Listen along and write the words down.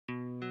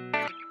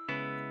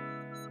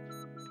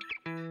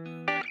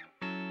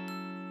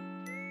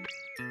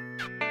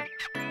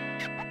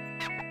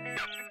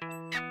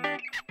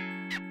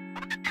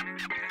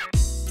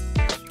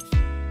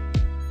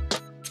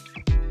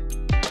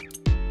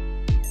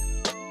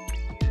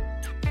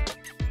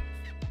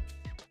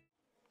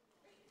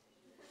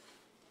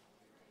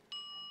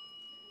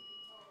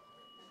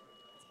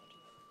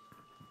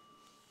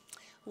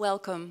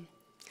Welcome.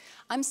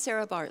 I'm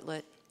Sarah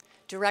Bartlett,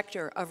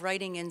 Director of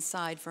Writing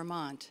Inside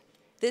Vermont.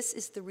 This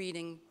is the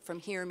reading from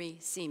Hear Me,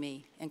 See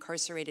Me,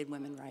 Incarcerated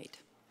Women Write.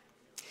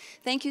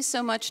 Thank you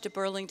so much to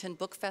Burlington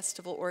Book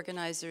Festival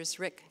organizers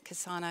Rick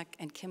Kasanak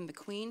and Kim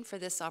McQueen for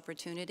this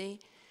opportunity,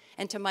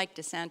 and to Mike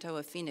DeSanto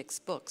of Phoenix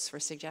Books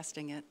for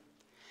suggesting it.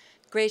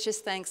 Gracious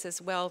thanks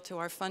as well to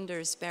our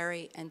funders,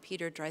 Barry and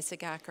Peter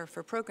Dreisigacker,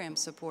 for program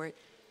support,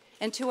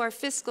 and to our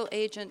fiscal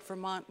agent,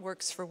 Vermont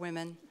Works for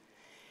Women.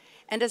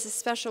 And as a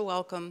special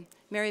welcome,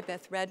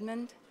 Marybeth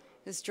Redmond,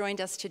 who's joined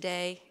us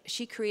today.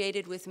 She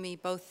created with me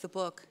both the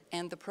book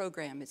and the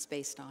program it's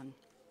based on.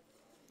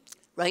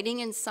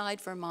 Writing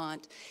Inside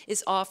Vermont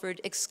is offered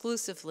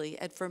exclusively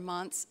at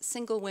Vermont's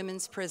Single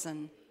Women's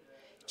Prison,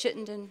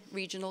 Chittenden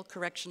Regional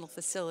Correctional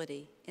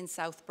Facility in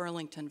South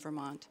Burlington,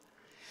 Vermont.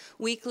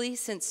 Weekly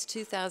since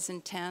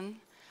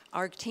 2010,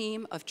 our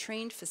team of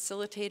trained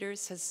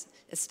facilitators has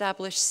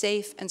established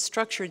safe and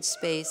structured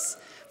space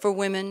for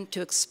women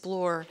to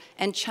explore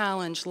and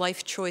challenge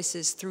life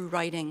choices through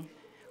writing,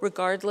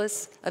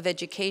 regardless of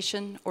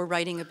education or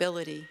writing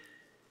ability.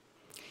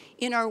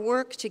 In our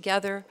work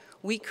together,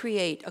 we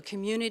create a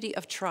community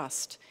of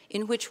trust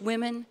in which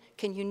women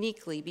can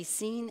uniquely be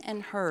seen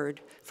and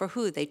heard for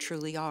who they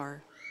truly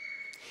are.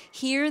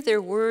 Here,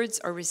 their words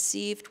are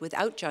received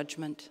without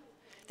judgment,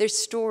 their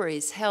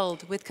stories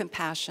held with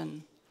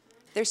compassion,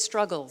 their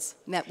struggles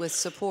met with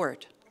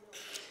support.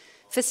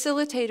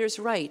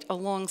 Facilitators write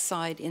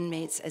alongside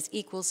inmates as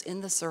equals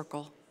in the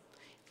circle,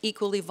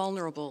 equally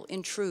vulnerable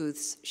in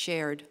truths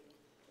shared.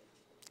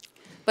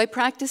 By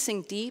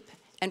practicing deep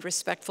and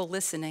respectful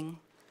listening,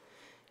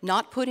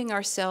 not putting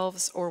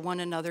ourselves or one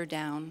another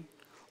down,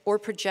 or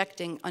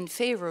projecting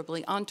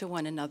unfavorably onto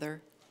one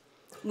another,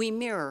 we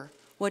mirror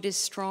what is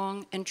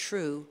strong and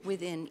true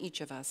within each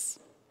of us.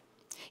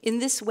 In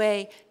this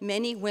way,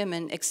 many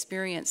women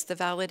experience the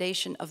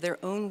validation of their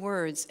own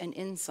words and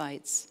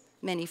insights,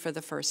 many for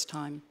the first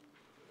time.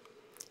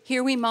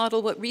 Here we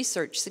model what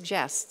research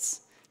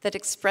suggests, that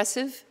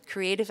expressive,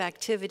 creative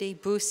activity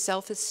boosts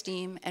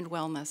self-esteem and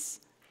wellness,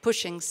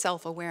 pushing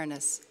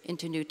self-awareness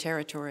into new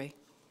territory.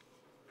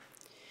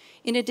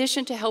 In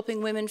addition to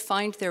helping women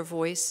find their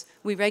voice,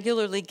 we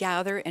regularly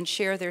gather and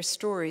share their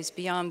stories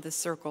beyond the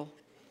circle.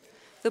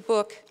 The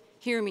book,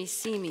 Hear Me,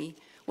 See Me,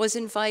 was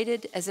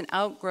invited as an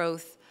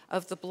outgrowth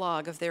of the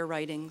blog of their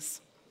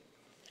writings.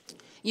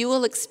 You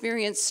will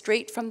experience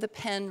straight from the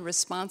pen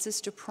responses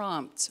to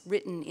prompts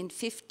written in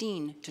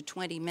 15 to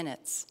 20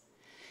 minutes,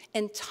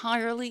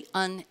 entirely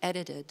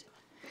unedited.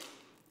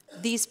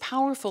 These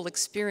powerful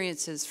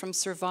experiences from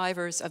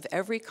survivors of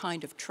every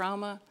kind of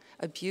trauma,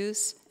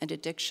 abuse, and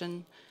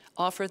addiction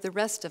offer the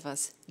rest of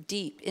us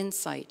deep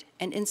insight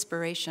and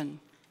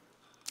inspiration.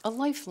 A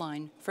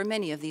lifeline for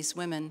many of these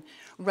women,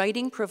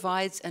 writing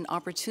provides an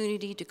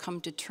opportunity to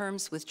come to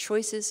terms with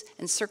choices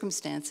and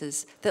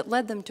circumstances that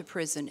led them to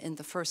prison in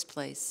the first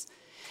place,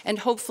 and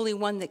hopefully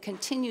one that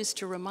continues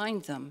to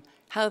remind them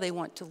how they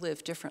want to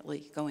live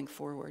differently going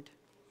forward.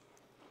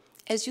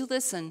 As you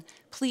listen,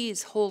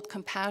 please hold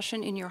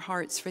compassion in your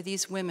hearts for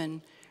these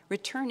women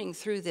returning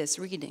through this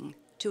reading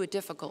to a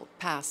difficult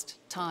past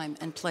time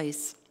and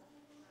place.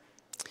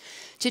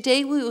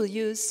 Today, we will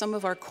use some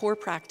of our core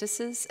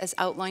practices as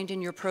outlined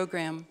in your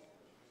program.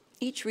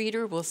 Each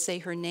reader will say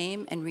her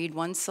name and read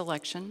one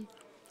selection,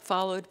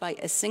 followed by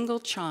a single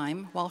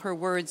chime while her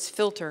words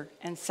filter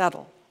and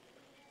settle.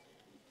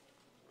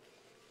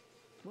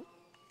 You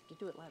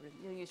do it louder.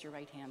 You'll use your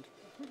right hand.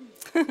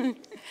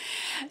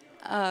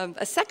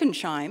 A second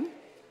chime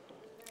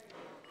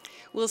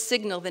will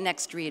signal the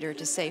next reader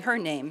to say her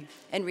name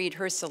and read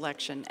her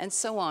selection, and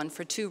so on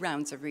for 2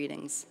 rounds of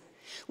readings.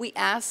 We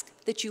ask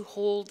that you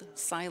hold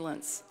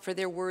silence for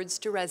their words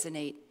to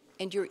resonate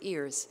and your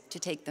ears to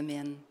take them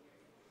in.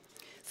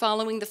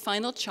 Following the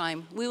final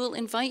chime, we will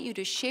invite you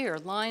to share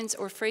lines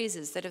or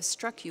phrases that have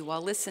struck you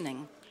while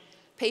listening.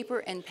 Paper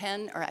and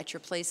pen are at your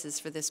places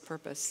for this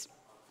purpose.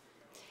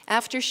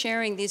 After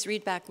sharing these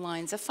readback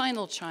lines, a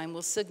final chime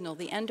will signal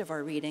the end of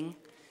our reading.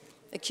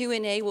 A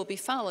Q&A will be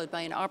followed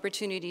by an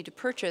opportunity to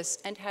purchase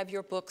and have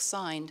your book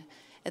signed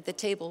at the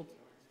table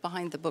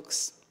behind the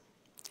books.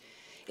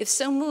 If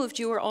so moved,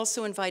 you are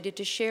also invited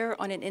to share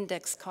on an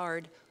index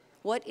card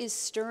what is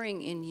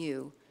stirring in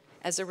you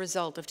as a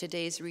result of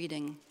today's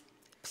reading.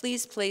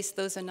 Please place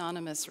those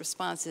anonymous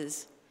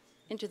responses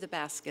into the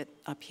basket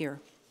up here.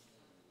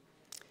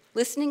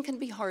 Listening can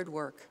be hard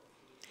work.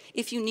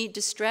 If you need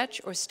to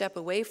stretch or step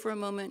away for a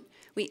moment,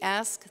 we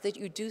ask that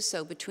you do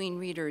so between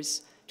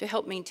readers to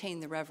help maintain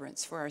the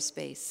reverence for our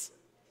space.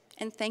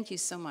 And thank you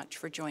so much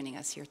for joining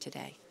us here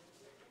today.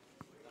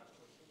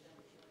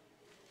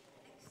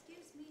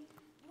 Excuse me,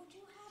 would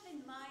you have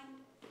in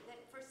mind that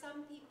for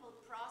some people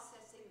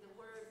processing the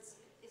words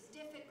is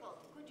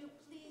difficult? Could you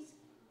please,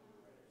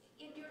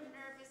 in your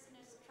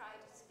nervousness, try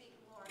to speak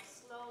more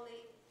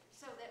slowly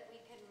so that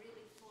we can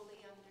really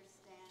fully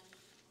understand?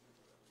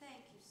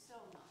 Thank you so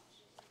much.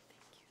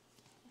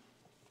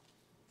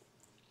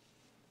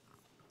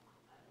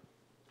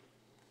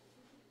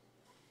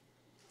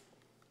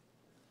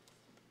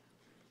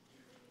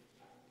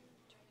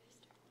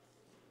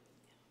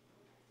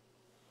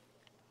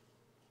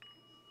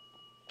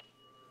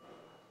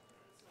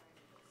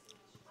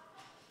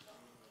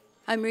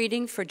 I'm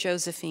reading for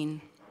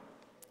Josephine.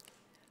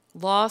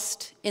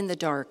 Lost in the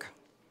dark.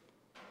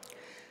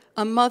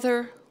 A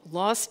mother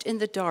lost in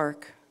the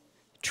dark,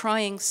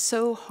 trying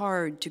so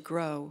hard to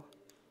grow,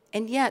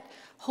 and yet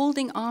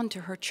holding on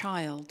to her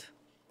child.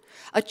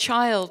 A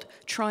child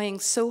trying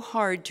so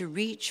hard to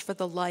reach for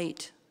the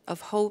light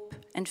of hope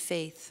and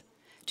faith,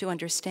 to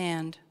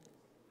understand.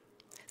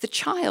 The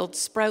child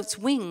sprouts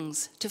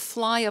wings to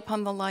fly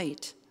upon the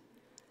light.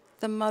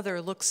 The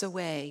mother looks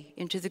away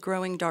into the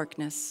growing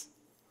darkness.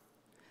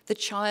 The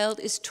child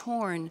is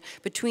torn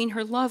between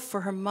her love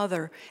for her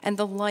mother and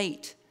the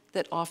light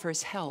that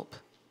offers help,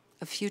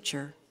 a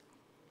future.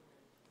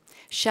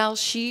 Shall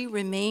she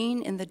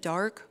remain in the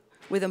dark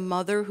with a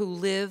mother who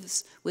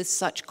lives with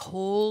such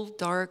cold,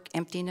 dark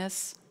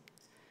emptiness?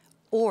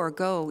 Or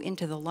go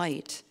into the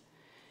light,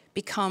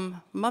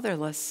 become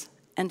motherless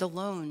and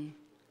alone,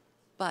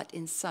 but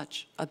in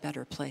such a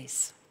better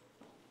place?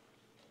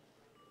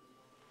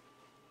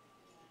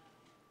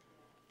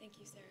 Thank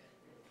you, Sarah.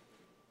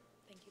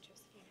 Thank you,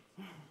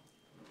 Josephine.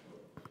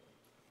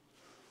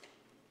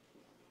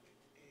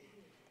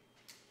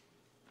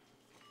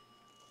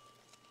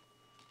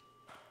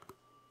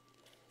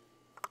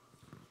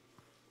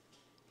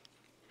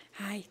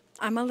 Hi,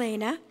 I'm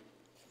Elena,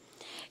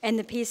 and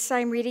the piece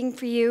I'm reading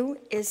for you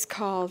is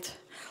called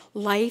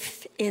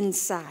Life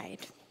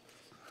Inside.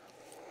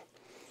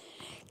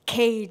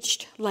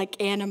 Caged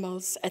like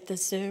animals at the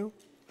zoo,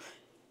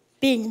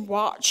 being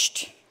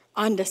watched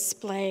on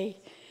display,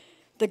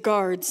 the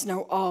guards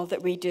know all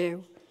that we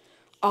do,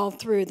 all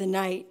through the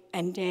night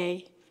and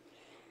day.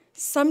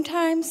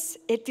 Sometimes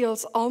it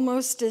feels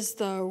almost as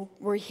though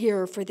we're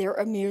here for their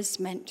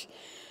amusement,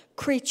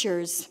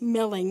 creatures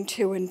milling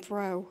to and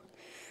fro.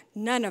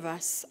 None of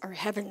us are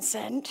heaven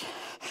sent.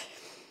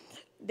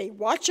 They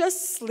watch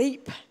us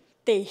sleep.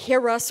 They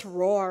hear us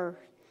roar.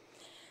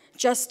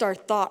 Just our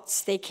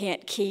thoughts they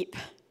can't keep,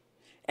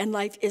 and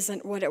life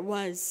isn't what it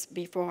was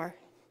before.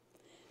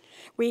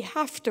 We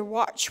have to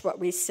watch what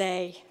we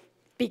say,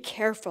 be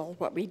careful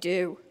what we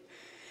do.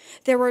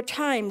 There are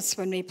times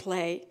when we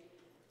play,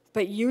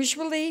 but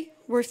usually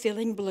we're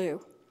feeling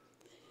blue.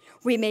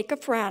 We make a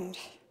friend,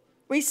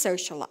 we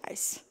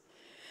socialize,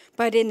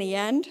 but in the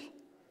end,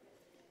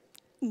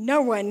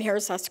 no one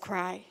hears us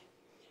cry.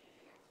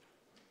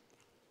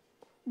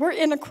 We're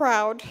in a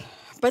crowd,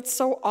 but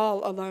so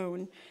all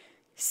alone.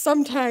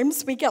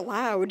 Sometimes we get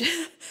loud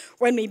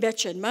when we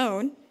bitch and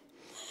moan.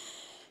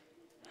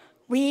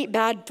 We eat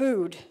bad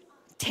food,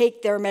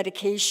 take their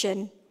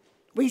medication.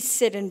 We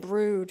sit and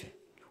brood,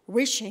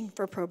 wishing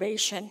for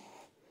probation.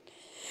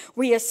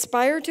 We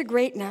aspire to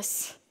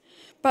greatness,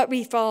 but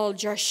we fall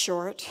just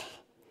short.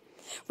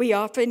 We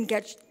often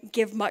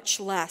give much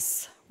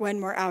less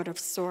when we're out of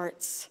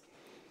sorts.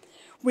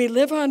 We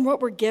live on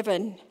what we're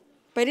given,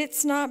 but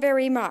it's not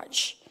very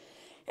much,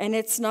 and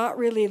it's not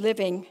really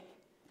living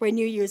when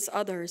you use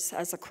others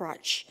as a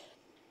crutch.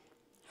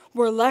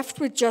 We're left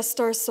with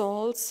just our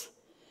souls,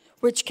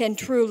 which can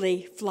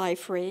truly fly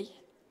free.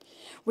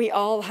 We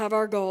all have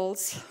our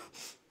goals.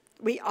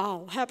 We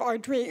all have our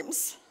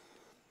dreams.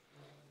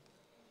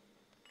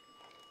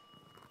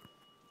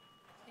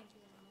 Thank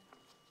you, Elena.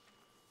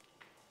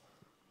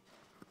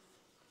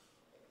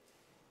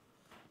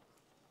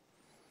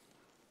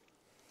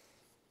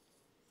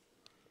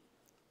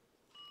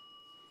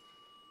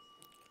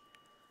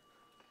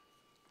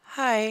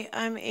 Hi,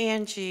 I'm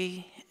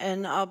Angie,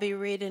 and I'll be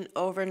reading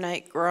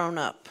Overnight Grown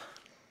Up.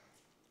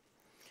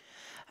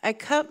 I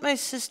cut my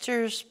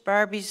sister's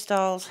Barbie's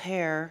doll's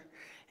hair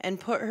and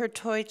put her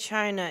toy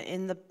china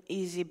in the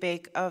Easy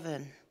Bake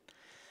Oven.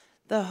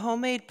 The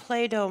homemade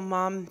Play-Doh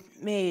Mom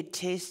made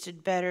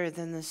tasted better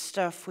than the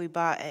stuff we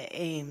bought at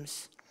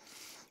Ames.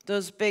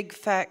 Those big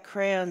fat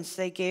crayons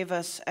they gave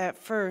us at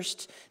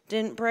first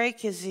didn't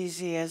break as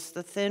easy as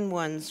the thin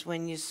ones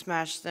when you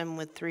smash them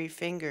with 3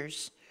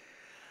 fingers.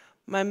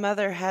 My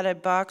mother had a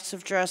box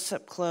of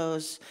dress-up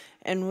clothes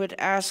and would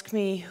ask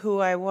me who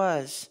I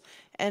was,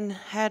 and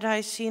had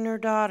I seen her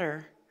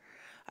daughter.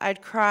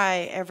 I'd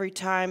cry every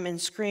time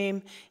and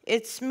scream,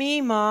 "It's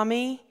me,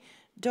 Mommy.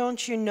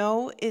 Don't you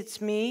know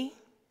it's me?"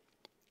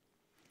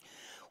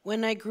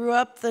 When I grew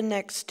up the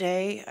next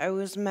day, I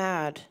was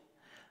mad.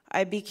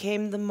 I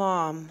became the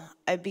mom.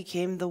 I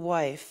became the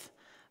wife.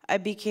 I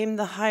became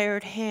the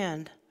hired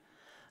hand.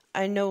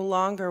 I no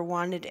longer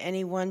wanted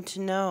anyone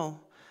to know.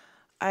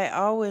 I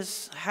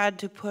always had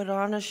to put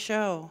on a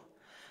show.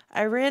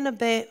 I ran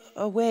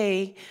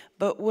away,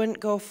 but wouldn't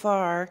go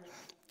far,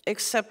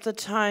 except the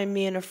time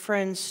me and a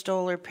friend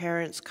stole her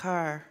parents'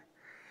 car.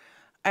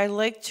 I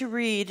liked to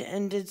read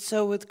and did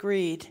so with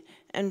greed,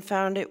 and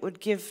found it would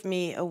give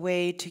me a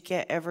way to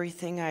get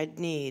everything I'd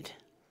need.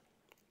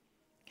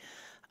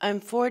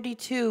 I'm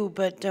 42,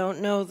 but don't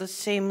know the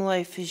same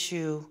life as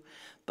you.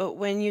 But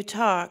when you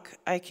talk,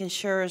 I can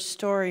share a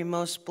story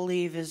most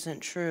believe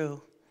isn't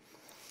true.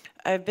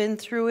 I've been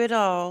through it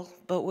all,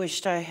 but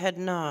wished I had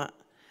not.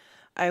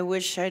 I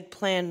wish I'd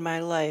planned my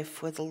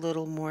life with a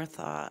little more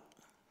thought.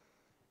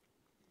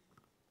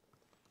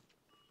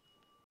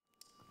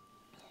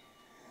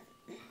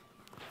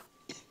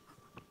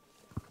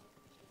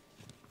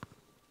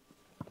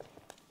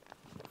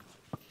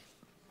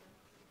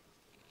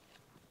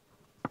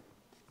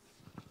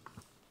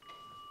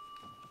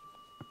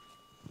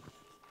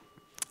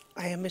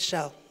 I am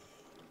Michelle.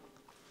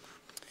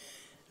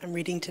 I'm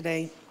reading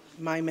today,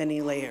 My Many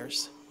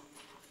Layers.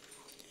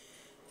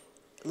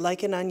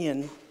 Like an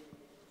onion,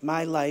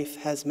 my life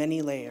has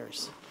many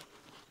layers.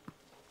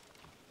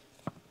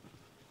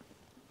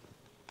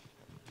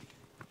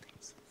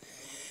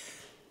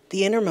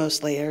 The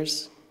innermost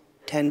layers,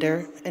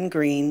 tender and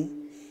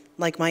green,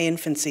 like my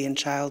infancy and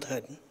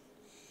childhood.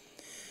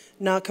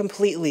 Not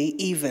completely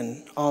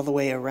even all the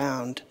way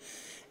around,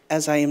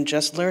 as I am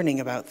just learning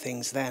about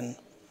things then.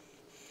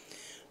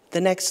 The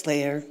next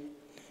layer,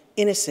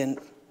 innocent,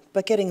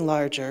 but getting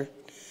larger,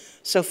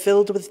 so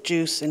filled with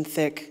juice and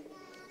thick,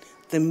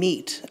 the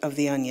meat of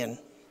the onion.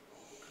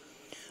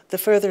 The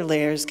further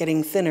layers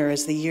getting thinner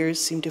as the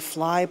years seem to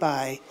fly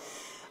by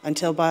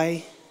until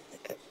until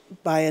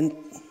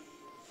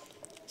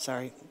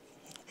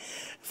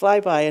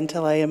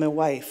I am a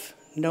wife,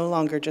 no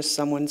longer just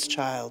someone's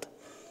child.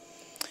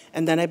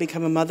 And then I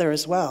become a mother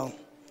as well.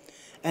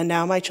 And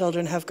now my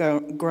children have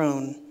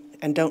grown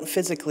and don't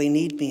physically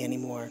need me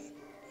anymore.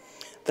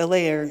 The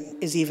layer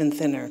is even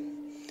thinner.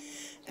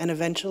 And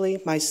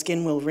eventually my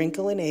skin will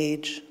wrinkle and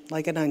age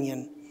like an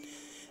onion,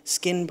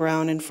 skin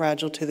brown and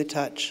fragile to the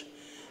touch,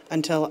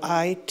 until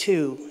I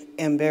too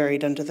am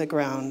buried under the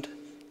ground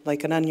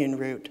like an onion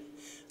root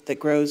that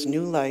grows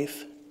new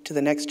life to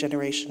the next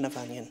generation of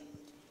onion.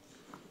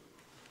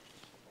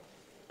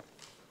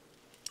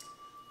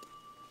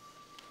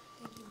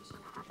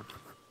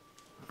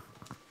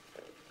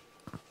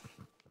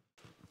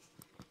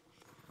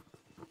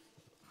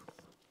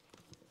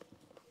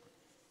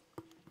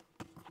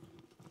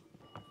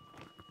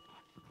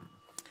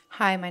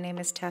 Hi, my name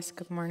is Tess.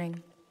 Good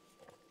morning.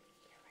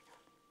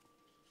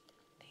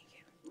 Thank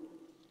you.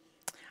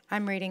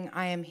 I'm reading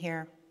I Am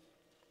Here.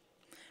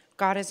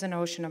 God is an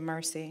ocean of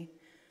mercy.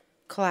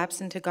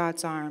 Collapse into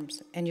God's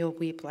arms, and you'll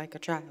weep like a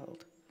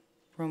child.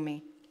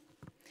 Rumi.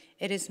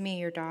 It is me,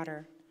 your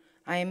daughter.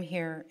 I am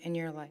here in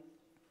your life.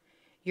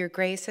 Your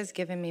grace has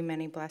given me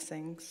many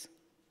blessings.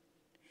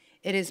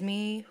 It is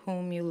me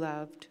whom you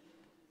loved,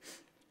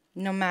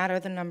 no matter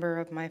the number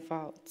of my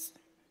faults.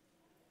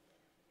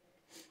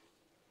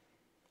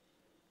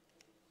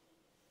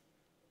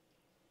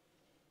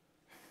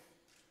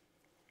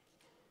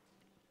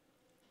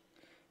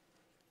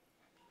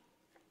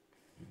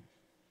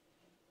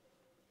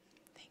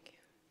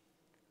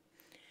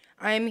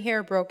 I am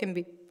here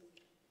broken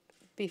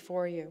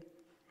before you,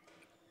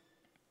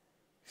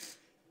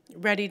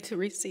 ready to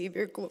receive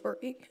your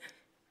glory.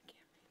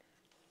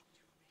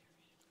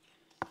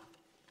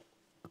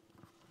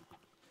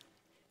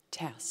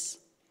 Tess,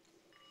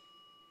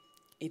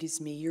 it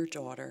is me, your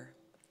daughter.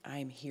 I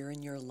am here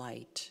in your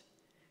light.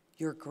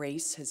 Your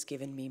grace has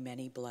given me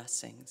many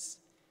blessings.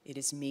 It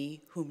is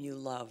me whom you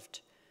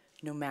loved,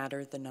 no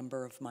matter the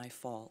number of my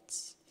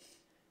faults.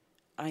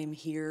 I am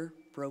here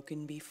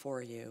broken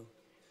before you,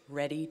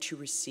 ready to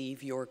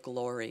receive your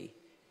glory.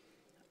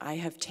 I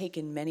have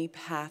taken many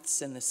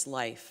paths in this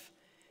life,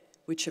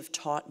 which have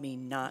taught me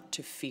not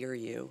to fear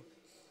you,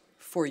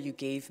 for you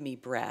gave me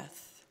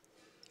breath,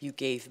 you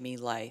gave me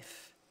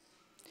life.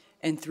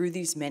 And through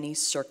these many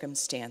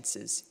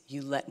circumstances,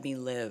 you let me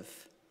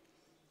live.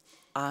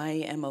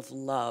 I am of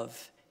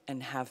love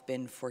and have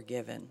been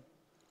forgiven.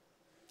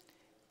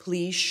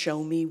 Please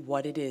show me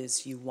what it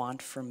is you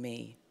want from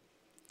me.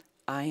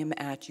 I am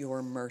at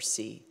your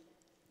mercy.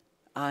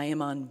 I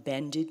am on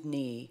bended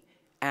knee,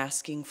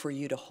 asking for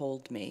you to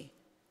hold me,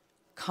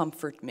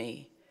 comfort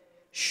me,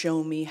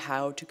 show me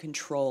how to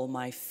control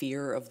my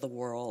fear of the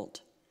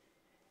world.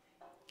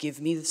 Give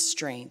me the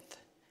strength,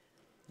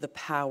 the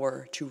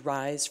power to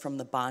rise from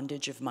the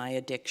bondage of my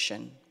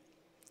addiction.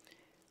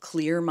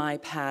 Clear my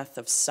path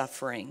of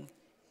suffering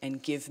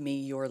and give me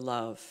your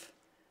love.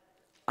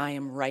 I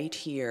am right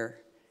here,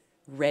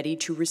 ready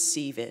to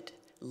receive it,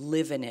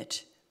 live in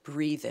it,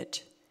 breathe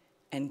it,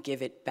 and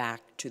give it back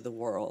to the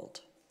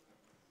world.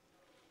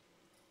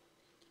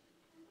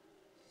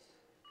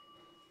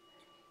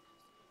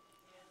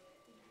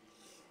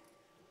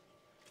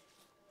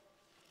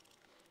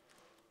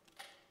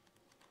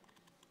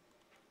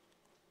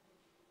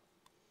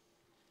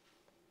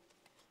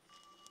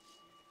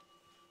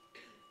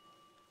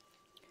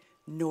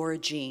 Nora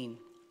Jean.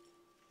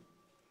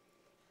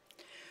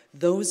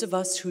 Those of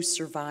us who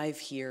survive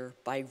here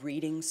by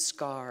reading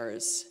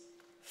scars,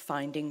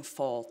 finding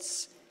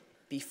faults,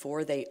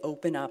 before they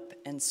open up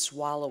and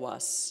swallow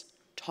us,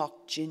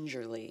 talk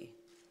gingerly.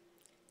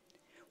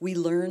 We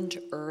learned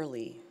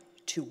early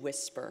to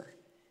whisper,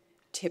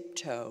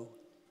 tiptoe,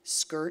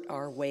 skirt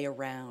our way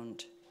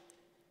around.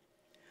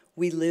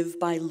 We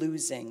live by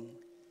losing,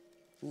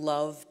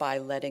 love by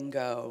letting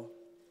go,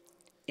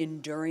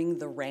 enduring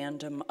the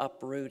random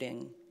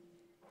uprooting.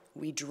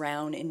 We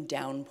drown in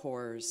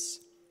downpours.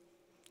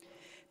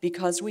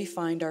 Because we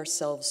find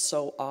ourselves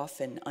so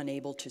often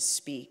unable to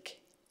speak,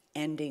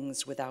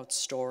 endings without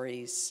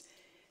stories,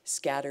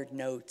 scattered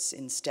notes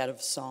instead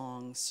of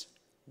songs,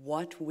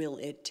 what will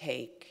it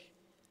take?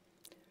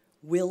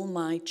 Will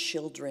my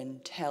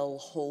children tell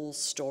whole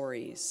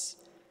stories?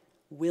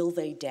 Will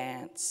they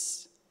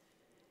dance?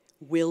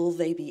 Will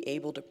they be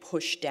able to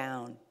push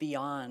down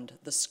beyond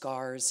the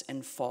scars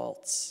and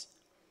faults?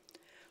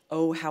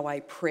 Oh, how I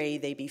pray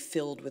they be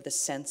filled with a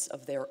sense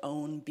of their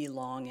own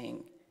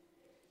belonging,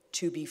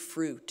 to be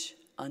fruit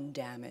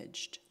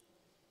undamaged.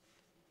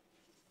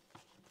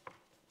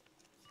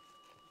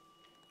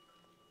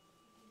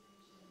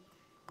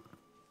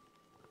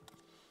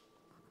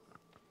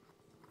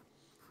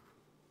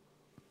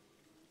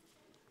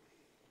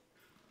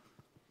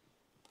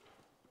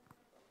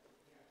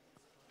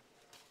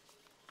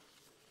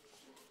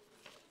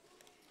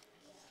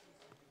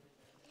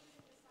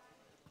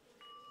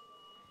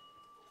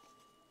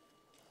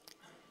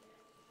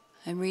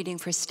 I'm reading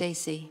for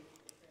Stacy.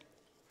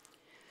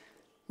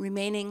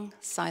 Remaining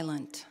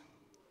silent.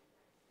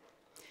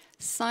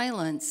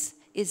 Silence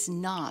is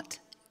not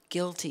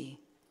guilty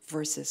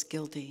versus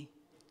guilty.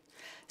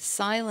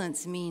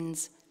 Silence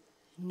means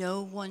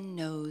no one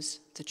knows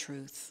the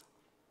truth.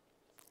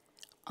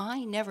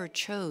 I never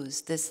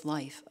chose this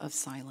life of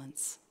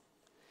silence.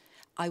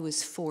 I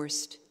was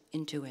forced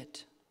into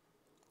it.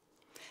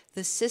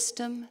 The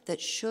system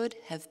that should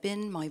have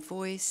been my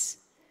voice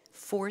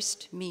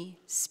forced me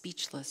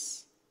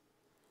speechless.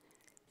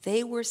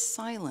 They were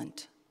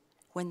silent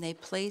when they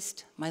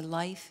placed my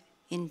life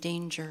in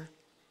danger.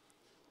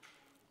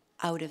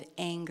 Out of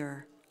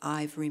anger,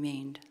 I've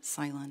remained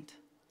silent.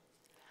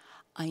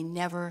 I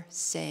never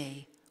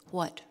say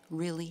what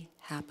really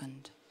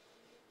happened.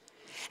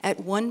 At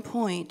one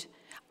point,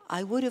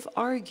 I would have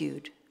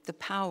argued the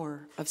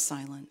power of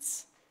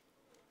silence.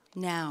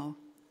 Now,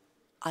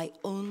 I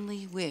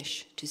only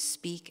wish to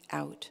speak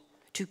out,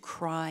 to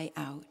cry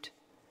out,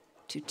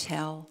 to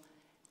tell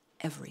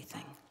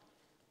everything.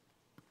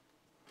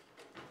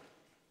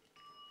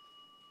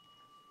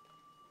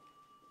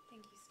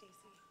 Thank you, Stacy.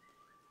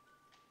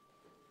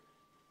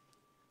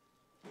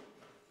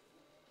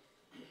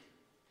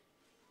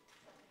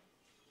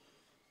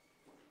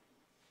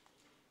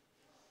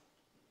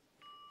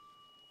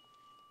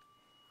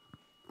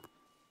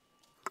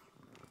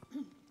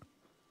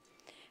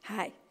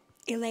 Hi,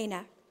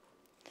 Elena.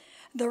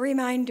 The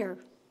reminder.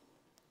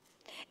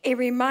 A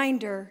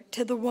reminder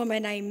to the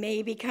woman I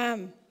may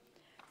become.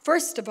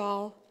 First of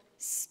all,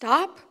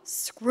 stop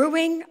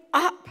screwing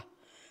up.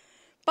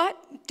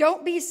 But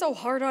don't be so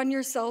hard on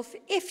yourself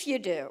if you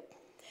do.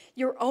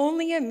 You're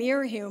only a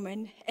mere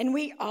human, and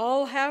we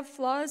all have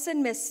flaws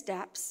and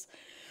missteps.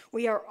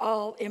 We are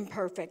all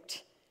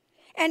imperfect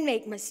and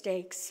make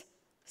mistakes,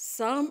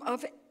 some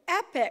of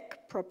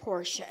epic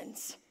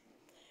proportions.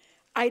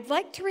 I'd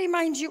like to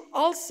remind you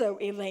also,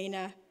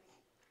 Elena,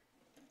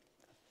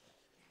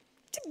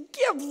 to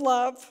give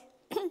love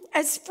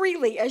as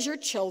freely as your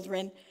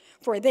children,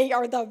 for they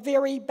are the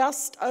very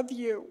best of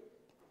you.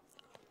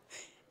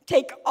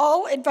 Take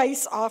all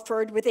advice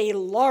offered with a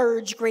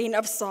large grain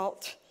of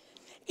salt.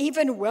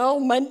 Even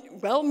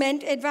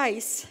well-meant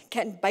advice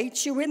can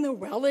bite you in the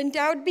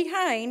well-endowed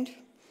behind.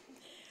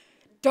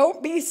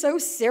 Don't be so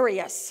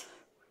serious.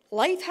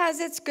 Life has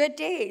its good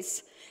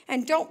days,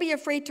 and don't be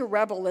afraid to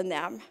revel in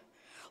them.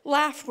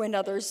 Laugh when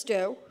others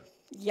do.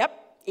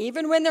 Yep,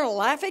 even when they're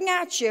laughing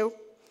at you.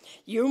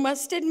 You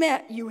must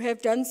admit you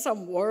have done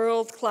some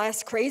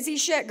world-class crazy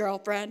shit,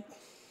 girlfriend.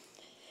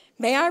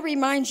 May I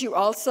remind you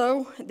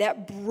also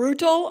that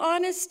brutal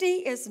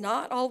honesty is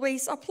not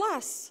always a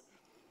plus.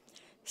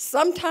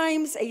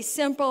 Sometimes a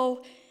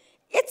simple,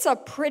 "It's a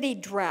pretty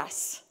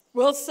dress,"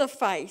 will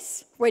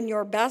suffice when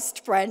your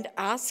best friend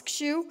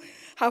asks you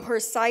how her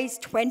size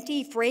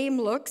 20 frame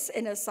looks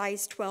in a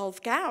size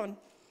 12 gown.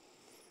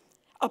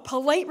 A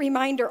polite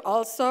reminder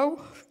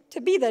also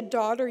to be the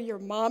daughter your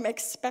mom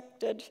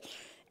expected.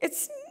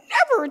 It's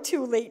never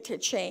too late to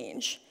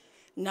change.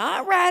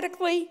 Not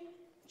radically,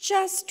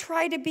 just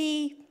try to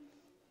be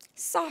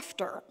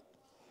softer.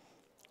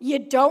 You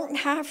don't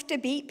have to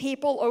beat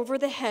people over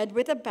the head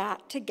with a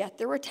bat to get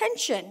their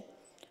attention.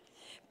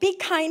 Be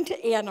kind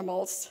to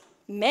animals.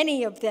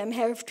 Many of them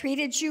have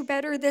treated you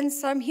better than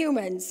some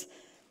humans,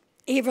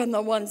 even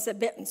the ones that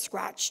bit and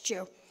scratched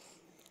you.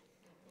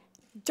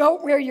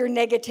 Don't wear your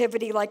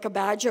negativity like a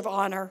badge of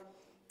honor.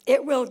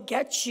 It will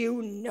get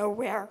you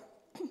nowhere.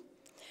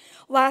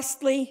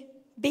 Lastly,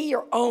 be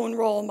your own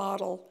role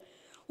model.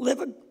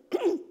 Live a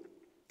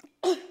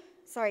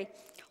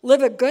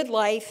good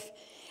life,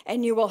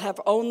 and you will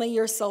have only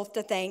yourself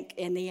to thank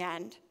in the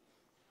end.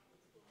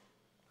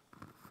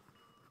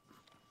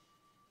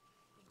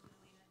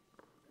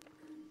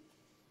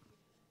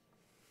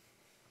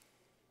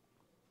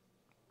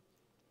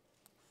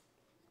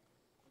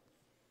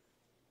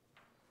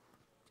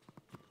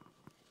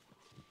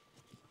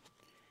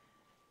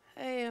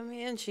 Hey, I'm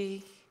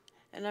Angie,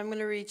 and I'm going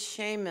to read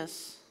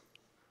Seamus.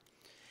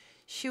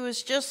 She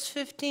was just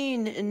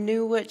 15 and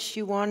knew what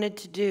she wanted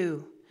to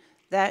do.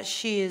 That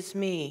she is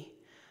me.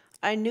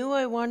 I knew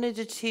I wanted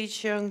to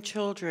teach young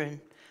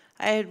children.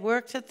 I had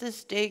worked at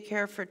this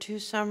daycare for 2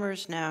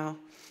 summers now,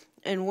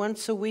 and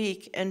once a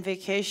week and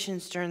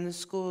vacations during the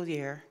school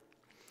year.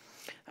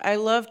 I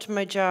loved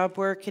my job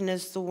working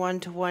as the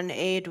one-to-one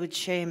aide with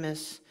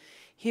Seamus.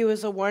 He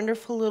was a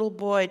wonderful little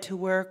boy to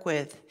work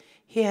with.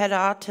 He had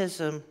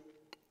autism,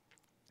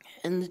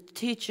 and the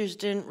teachers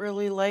didn't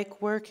really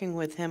like working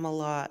with him a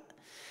lot.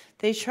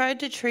 They tried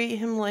to treat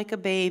him like a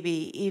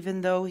baby,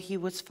 even though he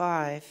was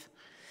 5.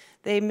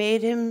 They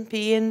made him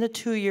be in the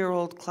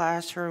 2-year-old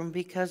classroom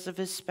because of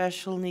his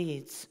special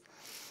needs.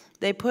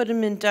 They put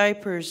him in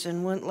diapers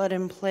and wouldn't let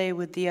him play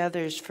with the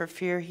others for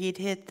fear he'd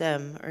hit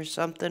them or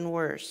something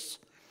worse.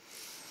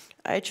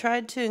 I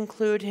tried to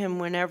include him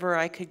whenever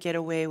I could get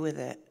away with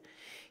it.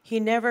 He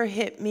never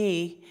hit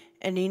me,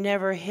 and he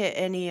never hit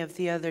any of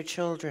the other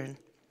children.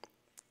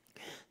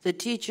 The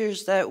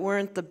teachers that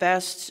weren't the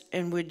best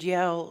and would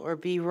yell or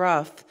be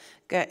rough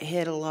got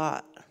hit a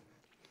lot.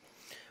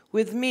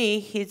 With me,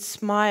 he'd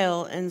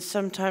smile and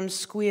sometimes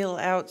squeal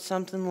out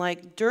something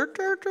like, "Dur,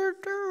 dur, dur,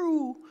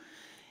 dur."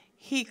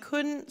 He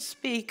couldn't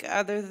speak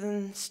other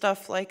than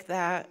stuff like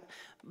that,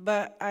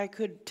 but I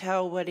could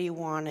tell what he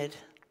wanted.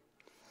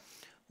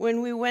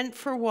 When we went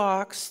for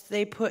walks,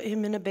 they put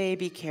him in a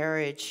baby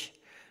carriage.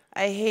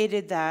 I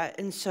hated that,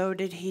 and so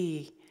did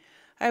he.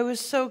 I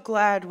was so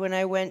glad when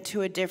I went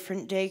to a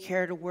different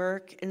daycare to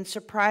work, and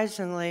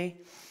surprisingly,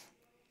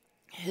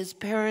 his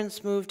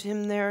parents moved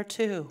him there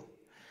too.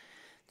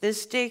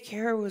 This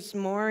daycare was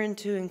more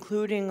into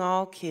including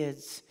all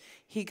kids.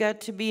 He got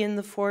to be in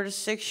the 4 to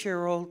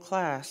 6-year-old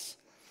class.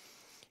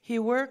 He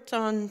worked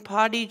on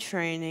potty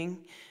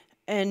training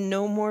and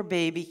no more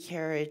baby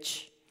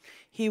carriage.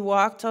 He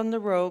walked on the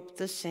rope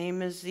the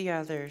same as the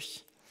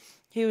others.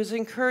 He was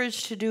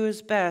encouraged to do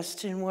his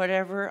best in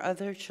whatever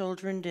other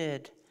children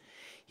did.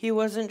 He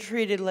wasn't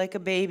treated like a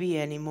baby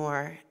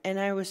anymore, and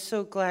I was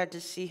so glad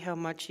to see how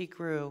much he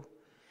grew.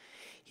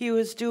 He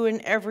was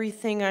doing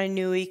everything I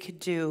knew he could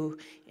do,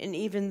 and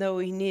even though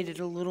he needed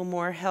a little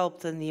more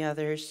help than the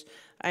others,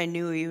 I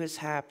knew he was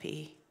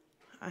happy.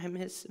 I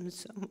miss him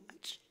so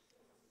much.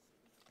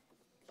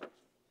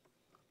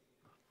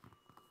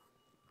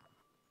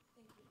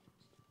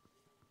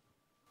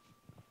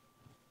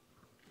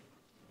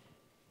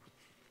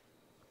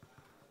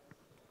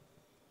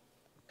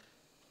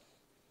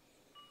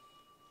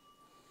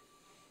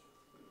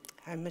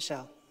 I'm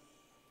Michelle.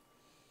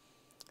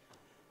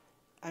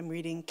 I'm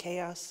reading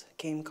Chaos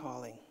Came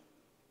Calling.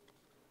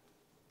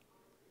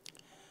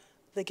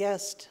 The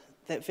guest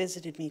that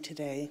visited me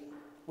today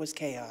was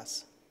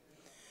chaos.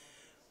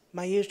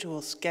 My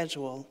usual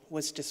schedule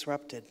was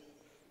disrupted.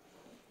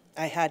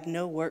 I had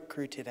no work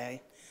crew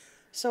today,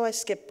 so I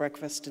skipped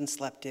breakfast and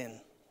slept in.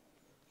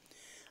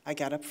 I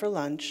got up for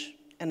lunch,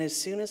 and as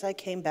soon as I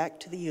came back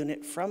to the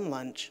unit from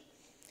lunch,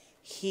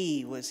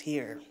 he was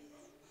here.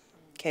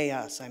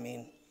 Chaos, I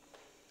mean.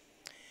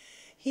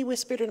 He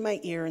whispered in my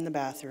ear in the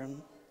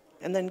bathroom,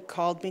 and then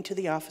called me to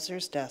the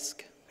officer's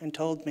desk and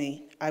told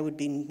me I would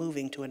be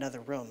moving to another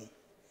room.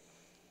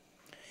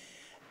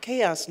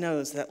 Chaos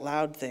knows that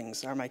loud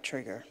things are my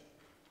trigger,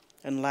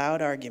 and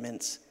loud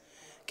arguments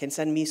can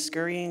send me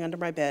scurrying under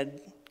my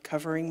bed,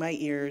 covering my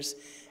ears,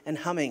 and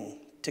humming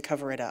to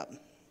cover it up.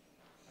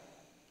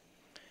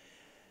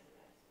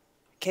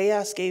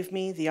 Chaos gave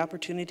me the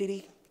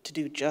opportunity to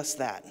do just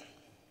that.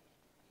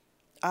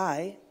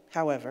 I,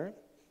 however,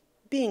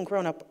 being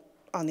grown up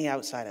on the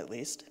outside at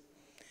least,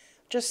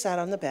 just sat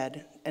on the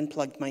bed and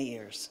plugged my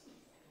ears.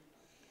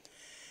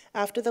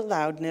 After the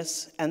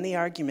loudness and the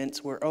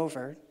arguments were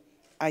over,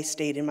 I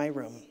stayed in my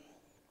room.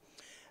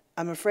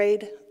 I'm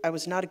afraid I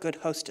was not a good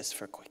hostess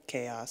for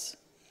Chaos.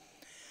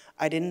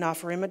 I didn't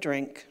offer him a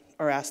drink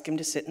or ask him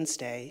to sit and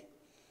stay.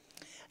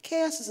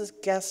 Chaos is a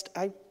guest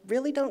I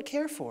really don't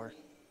care for.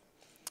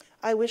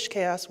 I wish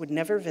Chaos would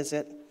never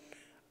visit,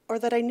 or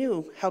that I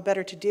knew how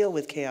better to deal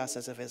with Chaos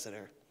as a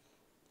visitor.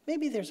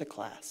 Maybe there's a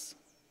class.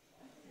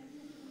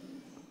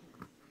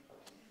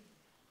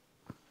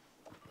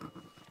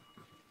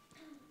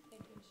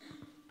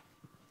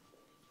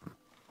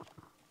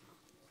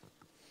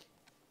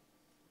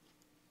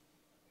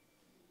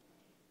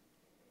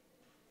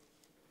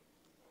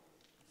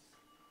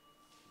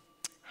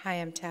 Hi,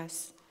 I'm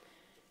Tess.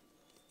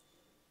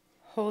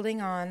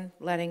 Holding on,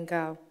 letting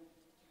go.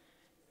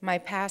 My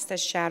past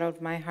has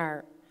shadowed my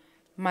heart.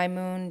 My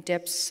moon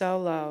dipped so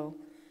low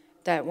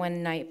that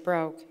when night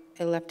broke,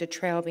 it left a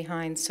trail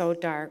behind so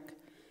dark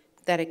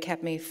that it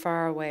kept me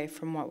far away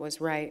from what was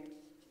right.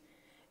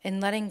 In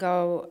letting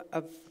go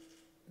of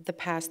the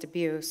past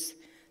abuse,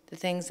 the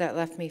things that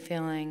left me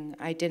feeling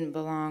I didn't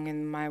belong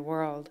in my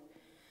world,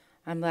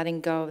 I'm letting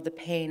go of the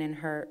pain and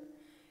hurt.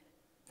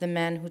 The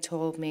men who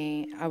told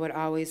me I would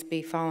always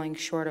be falling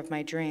short of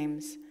my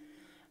dreams.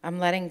 I'm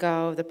letting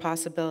go of the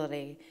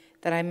possibility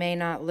that I may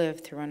not live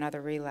through another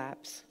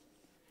relapse.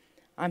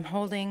 I'm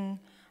holding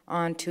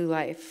on to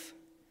life,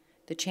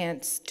 the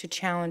chance to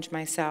challenge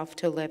myself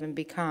to live and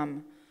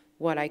become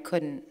what I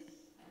couldn't,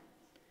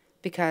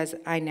 because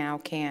I now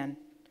can.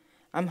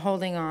 I'm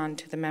holding on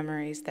to the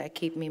memories that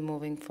keep me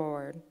moving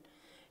forward,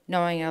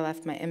 knowing I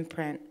left my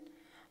imprint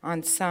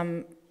on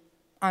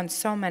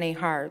so many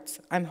hearts.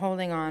 I'm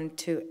holding on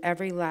to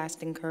every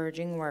last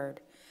encouraging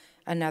word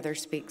another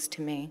speaks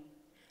to me.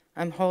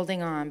 I'm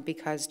holding on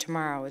because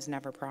tomorrow is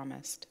never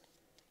promised.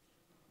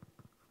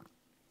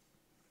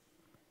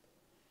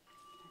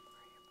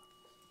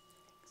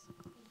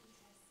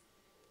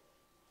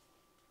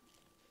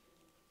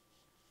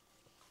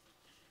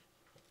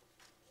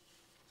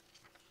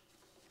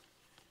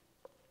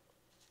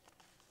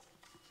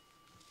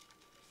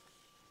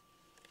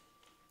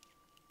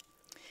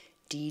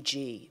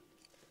 DG.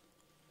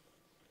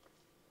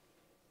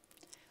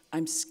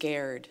 I'm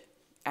scared,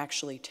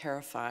 actually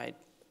terrified.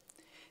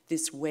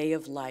 This way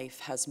of life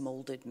has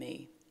molded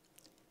me.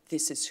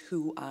 This is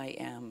who I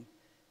am.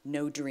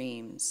 No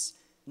dreams,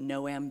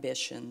 no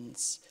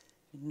ambitions,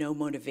 no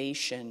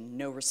motivation,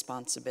 no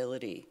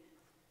responsibility.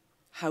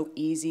 How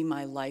easy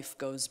my life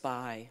goes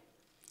by.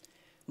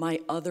 My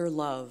other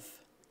love,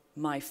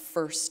 my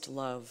first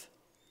love,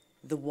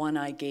 the one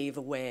I gave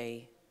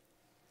away,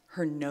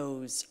 her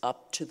nose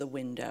up to the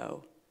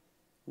window,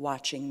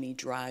 watching me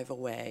drive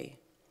away,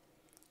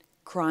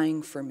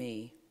 crying for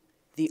me,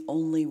 the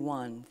only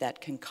one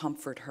that can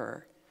comfort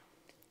her,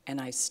 and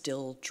I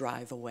still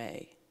drive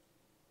away.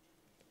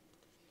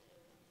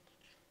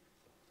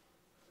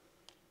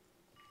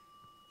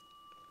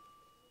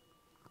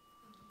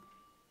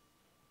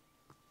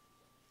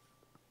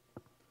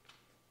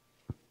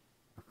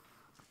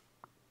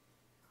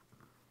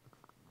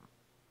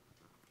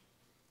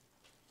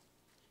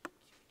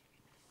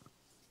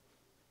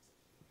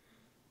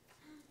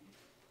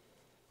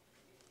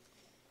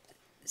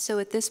 So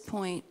at this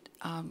point,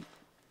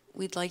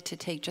 we'd like to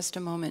take just a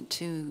moment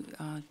to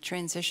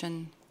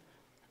transition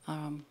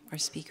our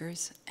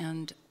speakers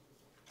and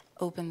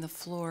open the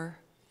floor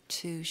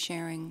to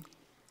sharing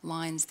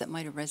lines that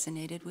might have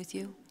resonated with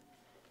you.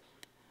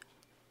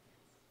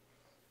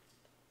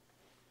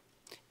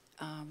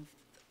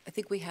 I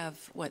think we have,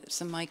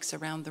 some mics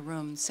around the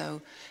room.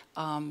 So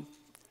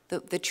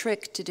the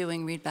trick to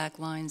doing readback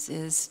lines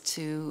is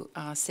to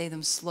say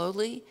them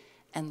slowly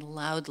and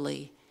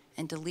loudly,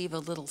 and to leave a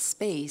little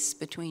space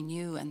between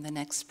you and the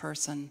next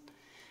person.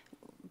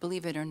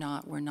 Believe it or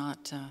not, we're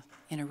not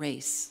in a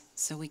race,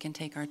 so we can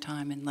take our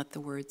time and let the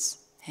words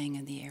hang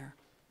in the air.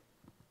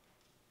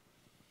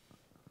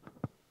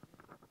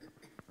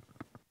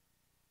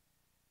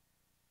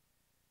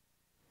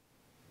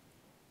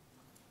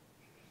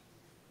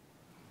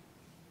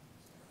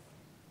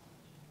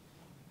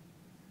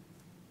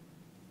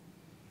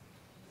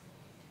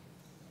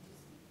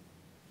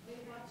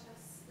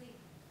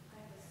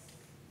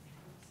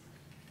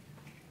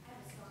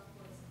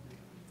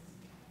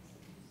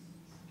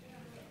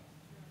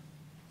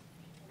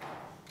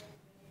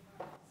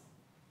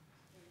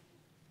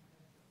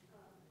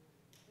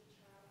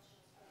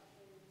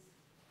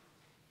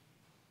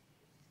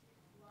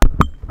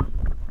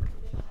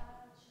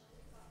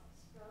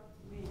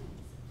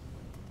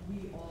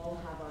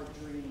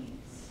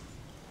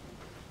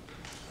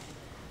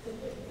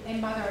 A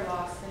mother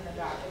lost in the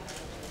dark.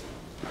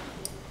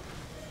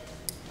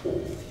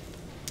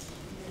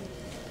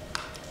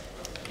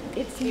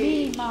 It's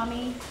me,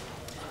 Mommy.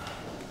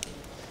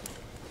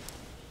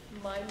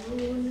 My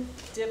moon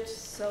dipped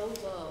so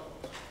low.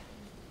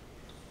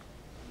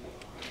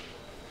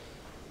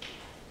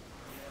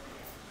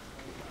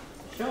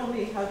 Show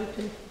me how to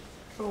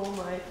control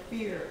my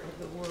fear of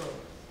the world.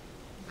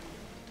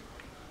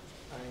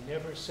 I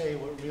never say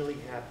what really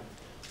happened.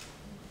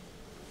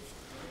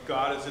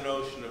 God is an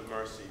ocean of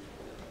mercy.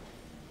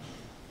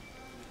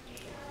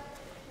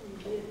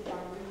 We live by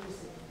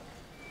reason.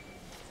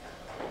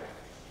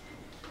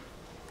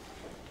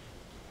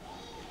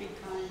 Be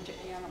kind to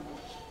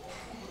animals.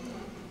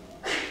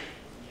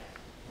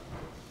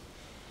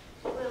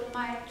 Will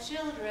my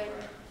children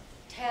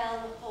tell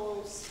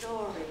whole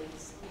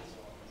stories?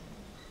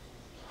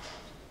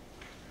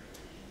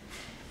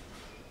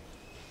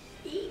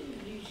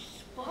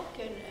 English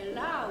spoken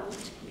aloud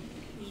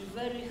is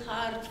very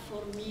hard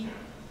for me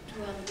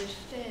to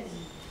understand.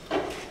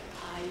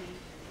 I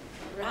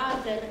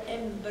rather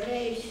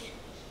embrace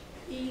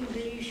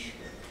English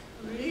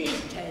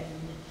written.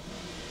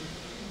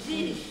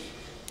 This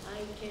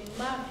I can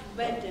much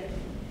better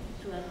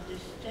to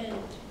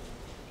understand.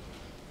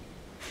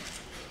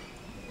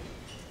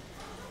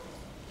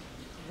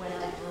 When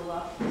I grew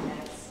up the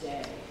next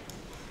day.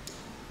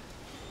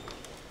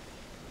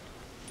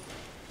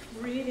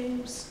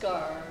 Reading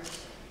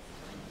scars.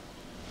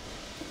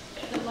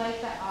 The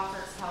light that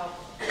offers help.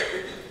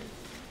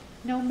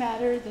 No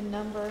matter the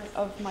number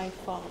of my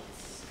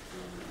faults.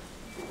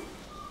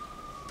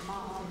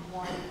 Mom,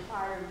 one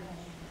hard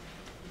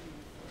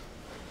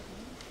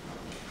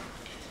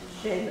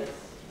Seamus,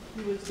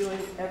 he was doing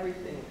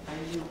everything I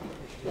knew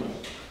he could do.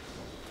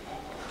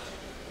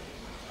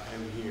 I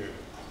am here.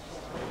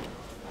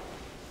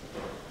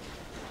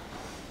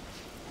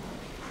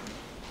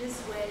 This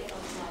way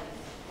of life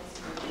has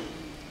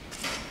moved.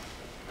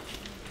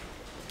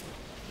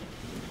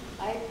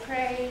 I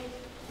pray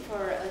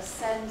for a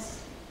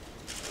sense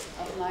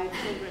of my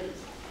children.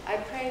 I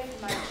pray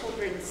for my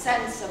children's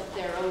sense of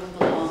their own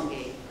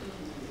belonging.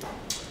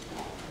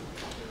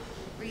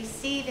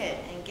 Receive it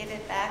and give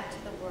it back to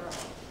the world.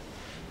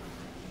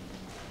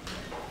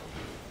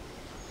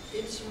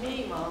 It's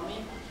me,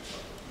 Mommy.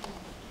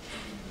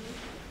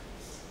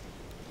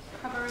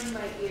 Covering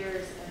my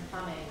ears and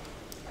humming.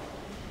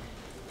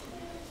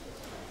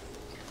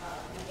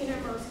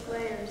 Innermost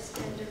layers,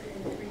 tender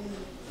and creamy.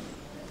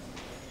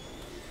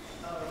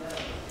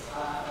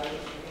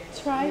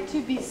 Try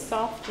to be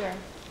softer.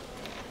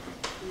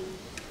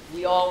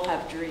 We all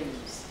have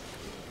dreams.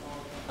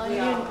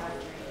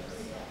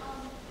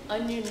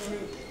 Onion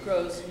root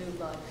grows new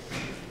life.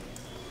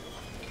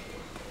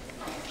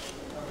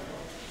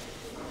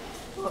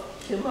 Well,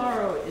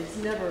 tomorrow is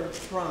never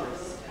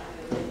promised.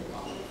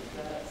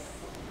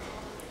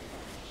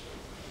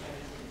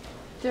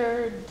 Do.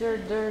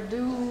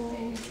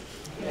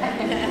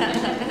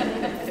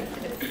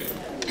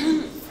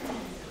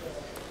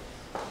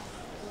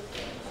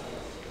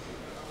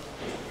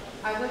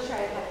 I wish I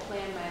had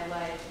planned my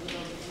life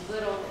with a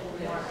little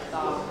more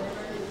thought.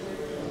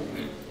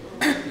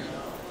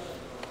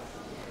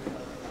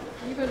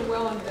 Even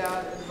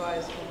well-endowed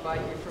advice will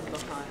bite you from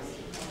behind.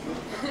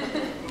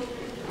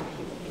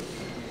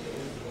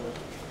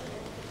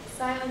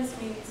 Silence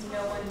means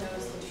no one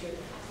knows the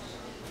truth.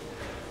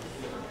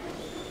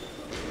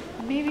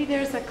 Maybe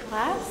there's a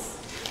class?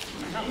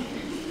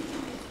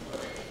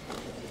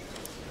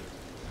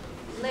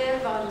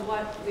 Live on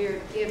what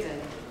we're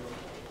given.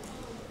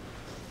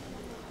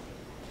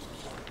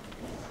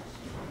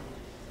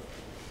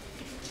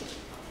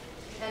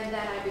 And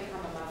then I become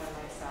a mother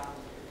myself.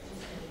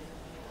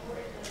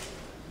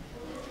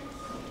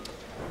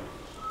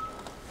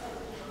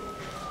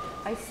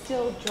 I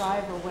still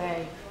drive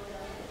away.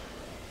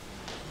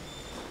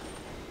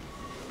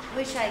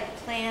 Wish I'd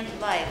planned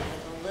life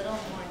with a little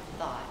more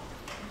thought.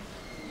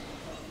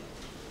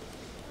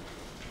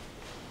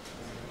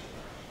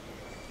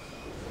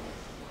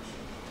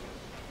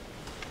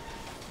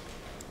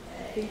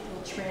 I think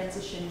we'll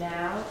transition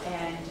now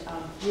and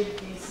give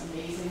these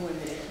amazing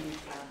women a huge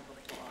round of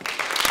applause.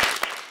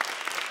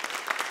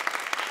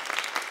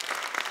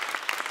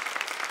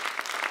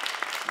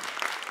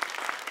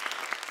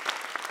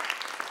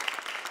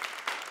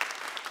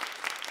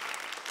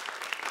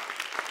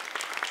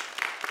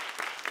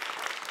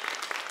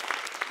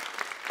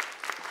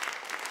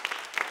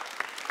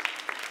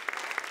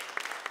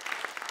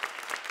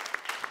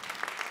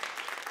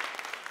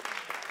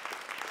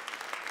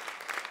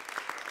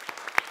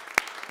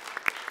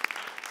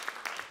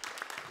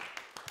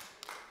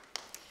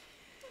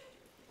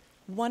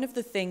 One of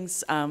the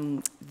things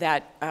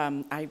that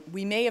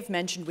we may have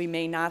mentioned, we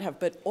may not have,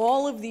 but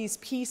all of these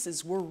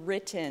pieces were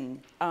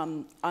written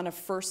on a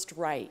first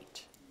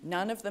write.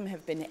 None of them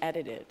have been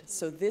edited.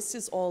 So this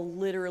is all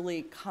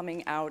literally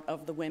coming out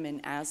of the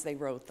women as they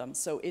wrote them.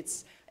 So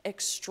it's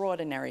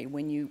extraordinary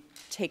when you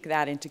take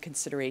that into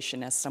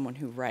consideration as someone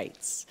who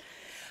writes.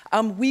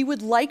 We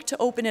would like to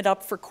open it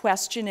up for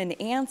question and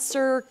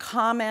answer,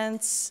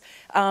 comments.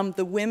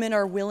 The women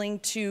are willing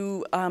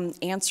to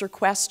answer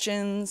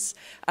questions.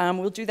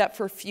 We'll do that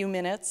for a few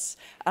minutes.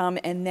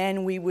 And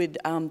then we would,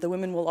 the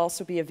women will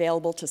also be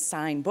available to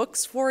sign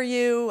books for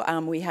you.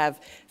 We have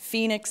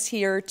Phoenix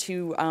here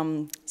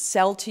to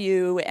sell to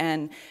you.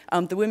 And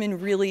the women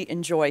really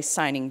enjoy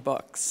signing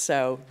books.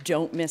 So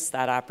don't miss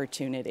that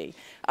opportunity.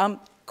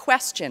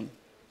 Question.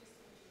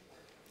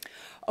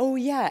 Oh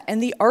yeah,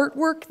 and the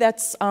artwork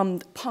that's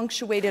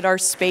punctuated our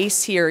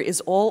space here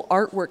is all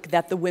artwork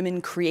that the women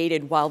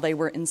created while they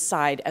were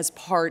inside as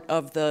part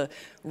of the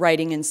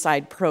Writing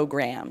Inside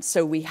program.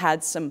 So we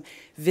had some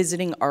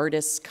visiting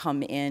artists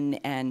come in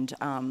and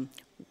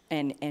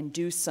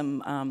do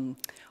some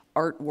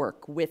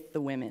artwork with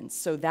the women.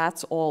 So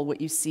that's all what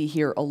you see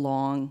here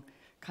along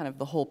kind of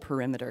the whole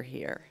perimeter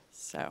here.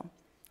 So,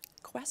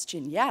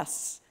 question,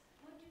 yes?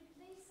 Would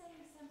you please say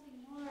something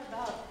more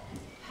about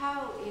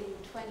how in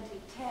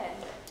 2010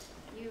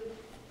 you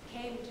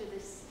came to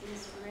this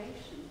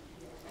inspiration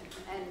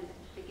and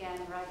began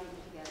writing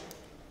together?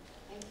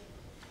 Thank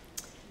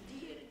you.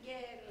 Dear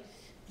girls,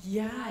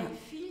 Yeah. I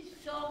feel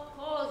so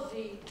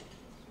cozy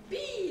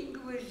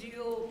being with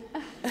you.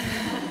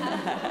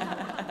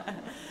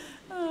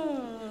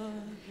 Oh.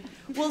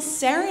 Well,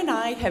 Sarah and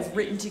I have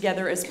written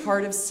together as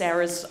part of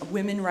Sarah's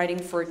Women Writing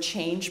for a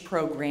Change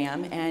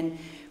program, and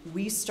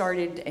we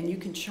started, and you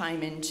can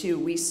chime in too,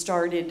 we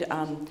started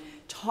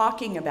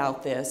talking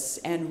about this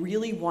and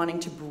really wanting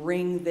to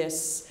bring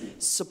this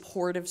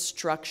supportive,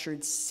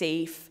 structured,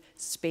 safe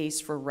space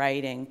for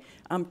writing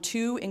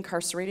to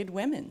incarcerated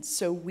women.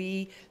 So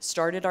we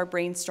started our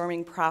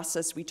brainstorming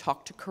process. We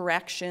talked to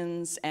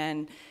corrections,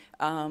 and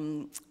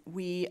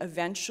we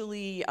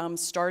eventually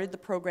started the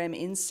program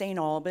in St.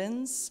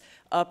 Albans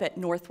up at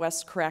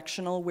Northwest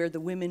Correctional, where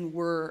the women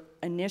were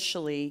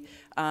initially.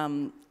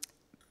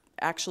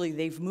 Actually,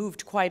 they've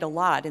moved quite a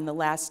lot in the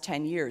last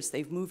 10 years.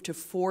 They've moved to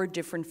 4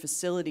 different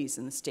facilities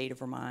in the state of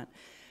Vermont.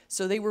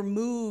 So they were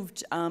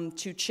moved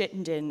to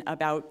Chittenden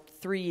about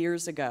 3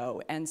 years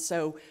ago, and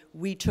so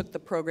we took the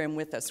program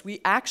with us. We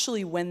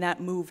actually, when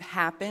that move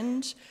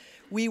happened,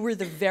 we were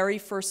the very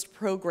first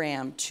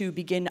program to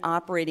begin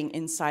operating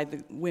inside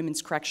the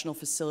Women's Correctional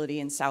Facility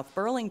in South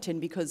Burlington,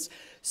 because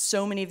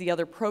so many of the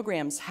other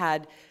programs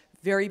had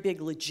very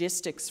big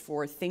logistics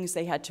for things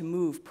they had to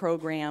move,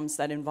 programs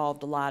that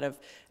involved a lot of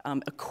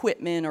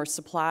equipment or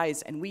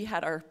supplies, and we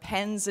had our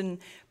pens and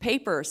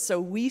paper. So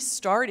we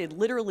started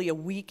literally a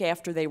week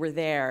after they were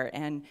there,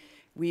 and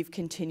we've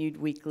continued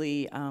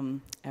weekly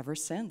ever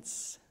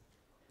since.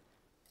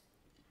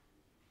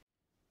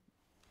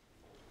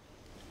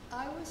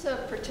 I was a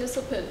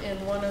participant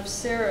in one of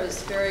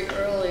Sarah's very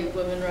early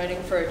Women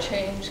Writing for a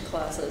Change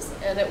classes,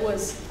 and it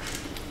was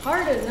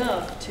hard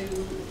enough to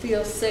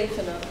feel safe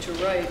enough to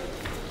write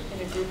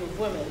in a group of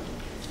women.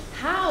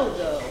 How,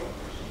 though,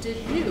 did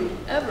you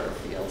ever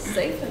feel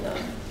safe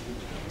enough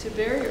to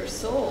bare your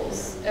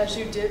souls as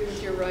you did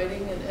with your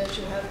writing and as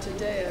you have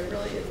today? I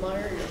really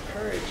admire your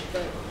courage,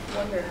 but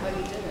wonder how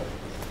you did it.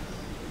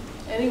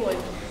 Anyone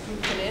who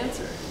can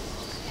answer.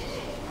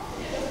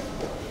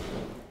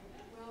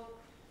 Well,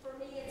 for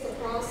me it's a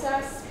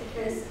process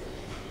because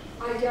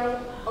I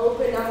don't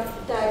open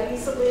up that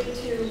easily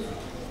to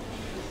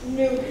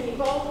new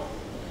people.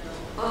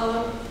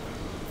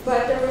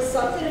 But there was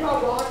something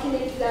about walking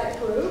into that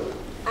group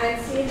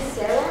and seeing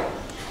Sarah.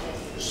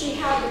 She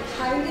had the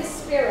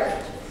kindest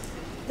spirit,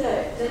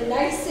 the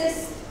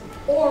nicest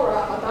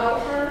aura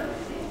about her,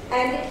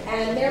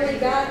 and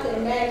Marybeth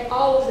and Meg,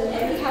 all of them,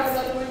 and we have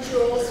another one,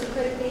 Jules, who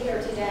couldn't be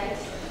here today.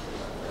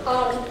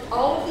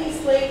 All of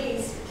these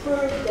ladies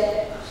proved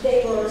that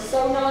they were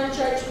so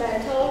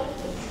non-judgmental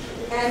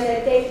and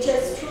that they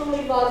just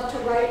truly loved to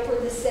write for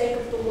the sake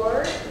of the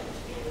word.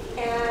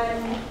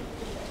 And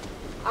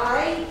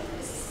I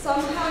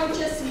somehow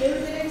just knew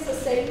that it was a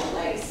safe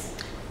place.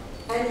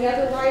 And the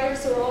other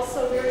writers are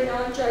also very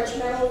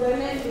non-judgmental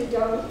women who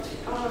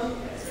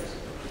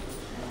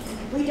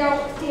we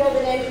don't feel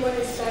that anyone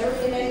is better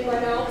than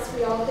anyone else.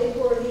 We all think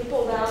we're of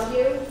equal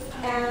value.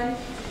 And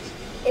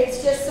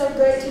it's just so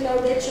good to know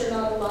that you're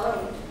not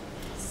alone.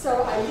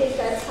 So I think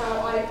that's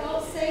how I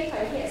felt safe.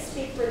 I can't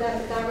speak for them,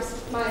 but that was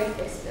my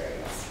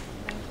experience.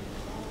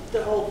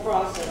 The whole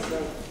process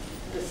of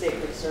the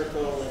sacred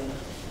circle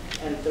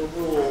and the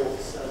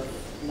rules of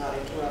not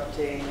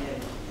interrupting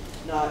and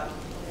not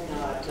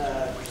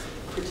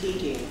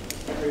critiquing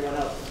everyone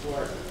else's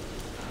work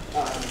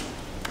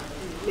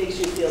makes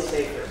you feel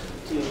safer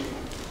to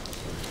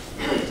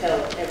tell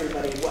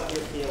everybody what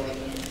you're feeling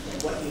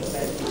and what you've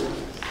been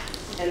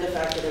through, and the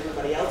fact that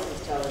everybody else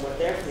is telling what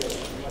they're feeling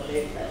and what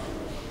they've been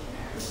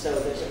through. So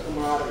there's a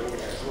camaraderie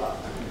there as well.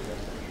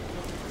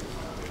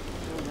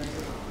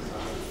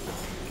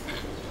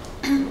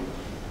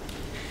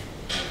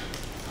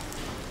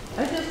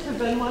 I just have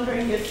been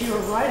wondering if your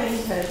writing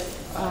has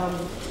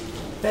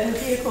been a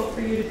vehicle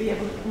for you to be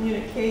able to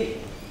communicate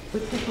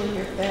with people in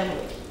your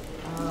family,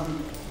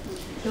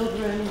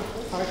 children,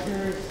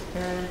 partners,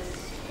 parents.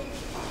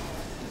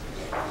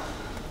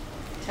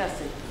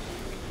 Tessie.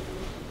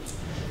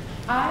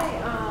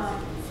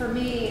 For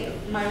me,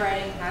 my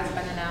writing has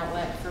been an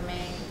outlet for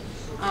me,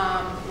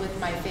 with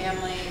my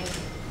family,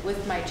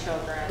 with my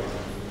children.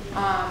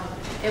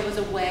 It was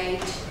a way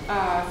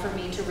for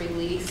me to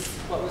release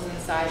what was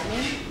inside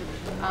me.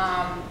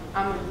 I'm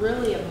a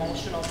really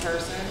emotional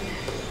person,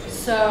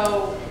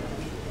 so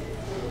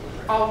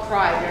I'll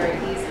cry very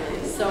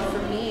easily. So for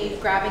me,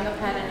 grabbing a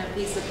pen and a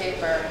piece of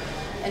paper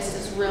is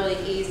just really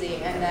easy,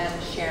 and then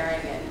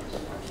sharing it.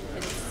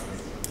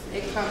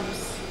 It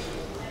comes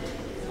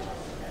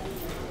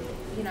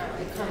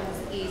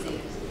easy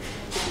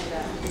to do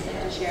that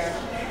and to share.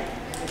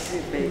 This is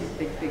a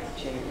big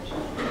change.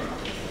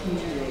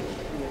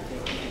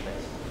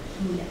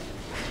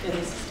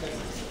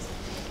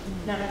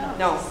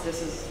 No,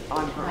 this is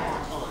on her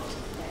aunt.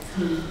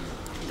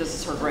 This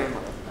is her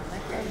grandmother.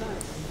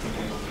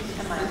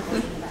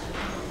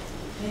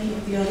 Any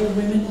of the other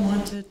women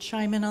want to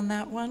chime in on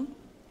that one?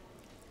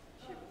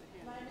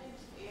 My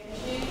name's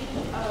Angie.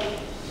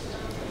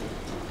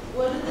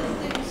 One of the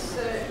things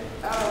that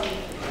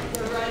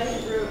the writing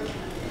group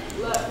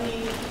let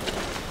me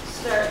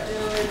start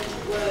doing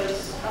was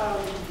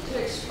to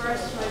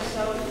express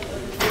myself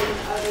in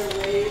other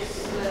ways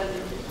than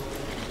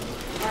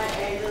my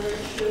anger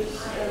issues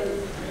and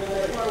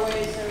more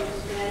ways I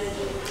was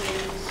managing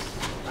things.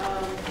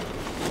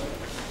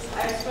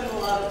 I spent a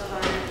lot of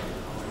time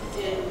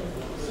in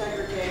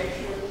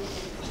segregation,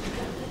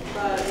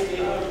 but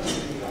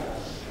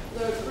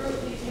the group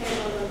became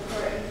an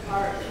important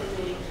part for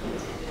me,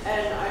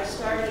 and I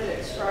started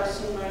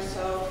expressing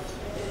myself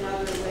in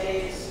other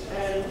ways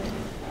and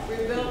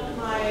rebuilt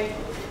my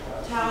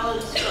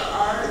talents for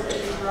art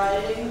and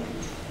writing,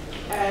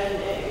 and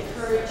it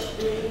encouraged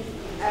me,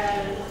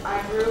 and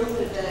I grew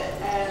with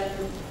it, and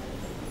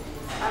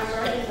I'm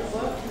writing a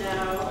book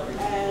now,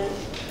 and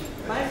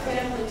my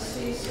family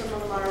sees some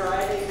of my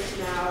writings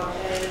now,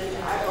 and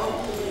I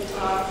openly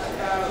talk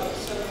about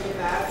some of the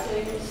bad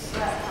things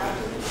that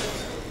happened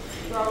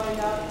growing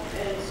up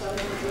and some of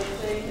the good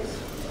things,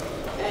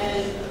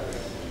 and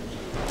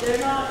they're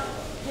not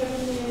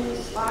giving me any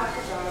slack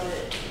about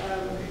it.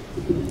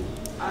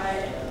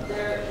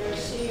 They're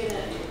seeing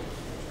it,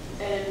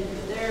 and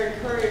they're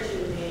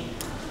encouraging me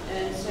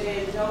and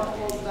saying, don't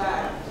hold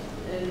back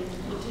and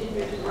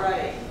continue to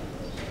write.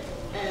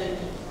 And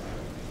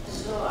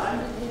so I'm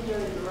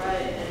continuing to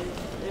write, and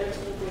there's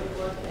going to be a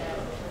book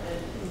out.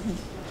 And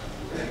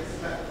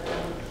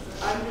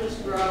I'm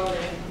just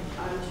growing.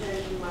 I'm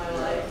changing my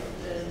life,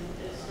 and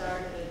it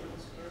started in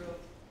this group.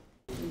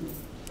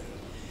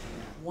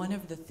 one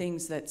of the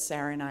things that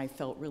Sarah and I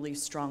felt really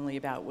strongly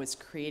about was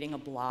creating a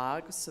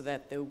blog so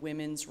that the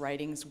women's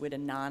writings would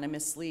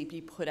anonymously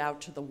be put out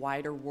to the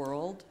wider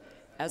world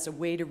as a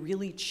way to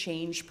really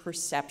change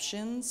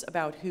perceptions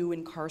about who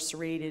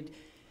incarcerated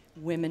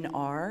women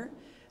are.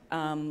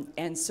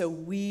 And so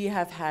we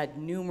have had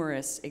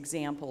numerous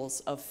examples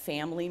of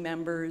family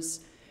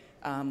members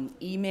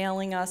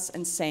emailing us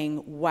and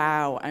saying,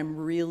 wow, I'm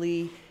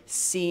really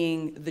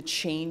seeing the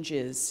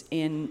changes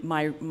in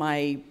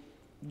my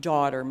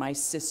daughter, my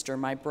sister,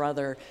 my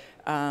brother,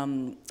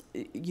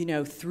 you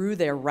know, through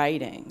their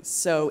writing.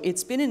 So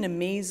it's been an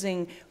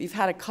amazing, we've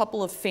had a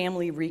couple of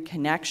family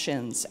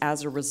reconnections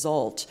as a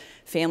result,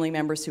 family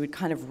members who had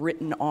kind of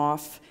written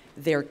off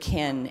their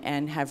kin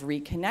and have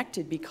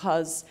reconnected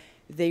because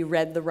they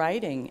read the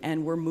writing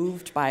and were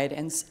moved by it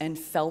and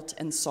felt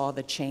and saw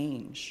the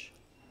change.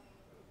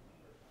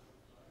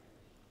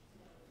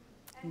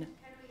 And can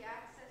we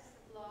access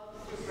the blog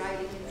through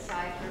Writing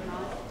Inside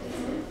Vermont?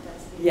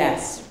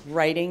 Yes,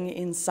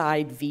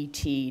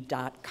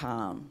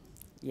 writinginsidevt.com.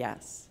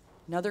 Yes.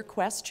 Another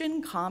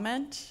question,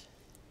 comment?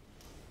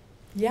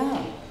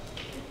 Yeah.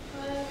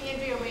 I'm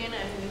Andrea Rand.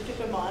 I'm new to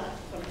Vermont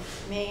from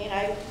Maine.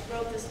 I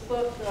wrote this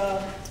book,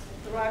 The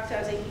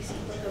Rockstars ABC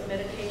Book of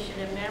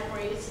Meditation and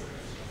Memories.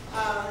 It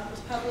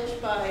was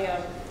published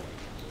by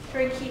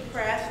Turnkey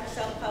Press,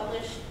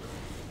 self-published.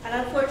 And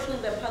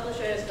unfortunately, the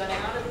publisher has gone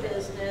out of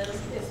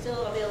business. It's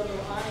still available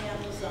on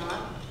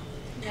Amazon.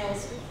 You know,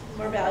 it's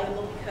more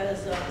valuable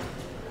because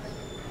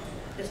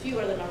there's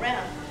fewer of them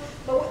around.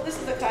 But this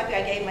is the copy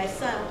I gave my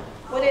son.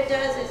 What it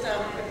does is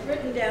it's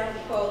written down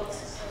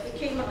quotes. It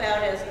came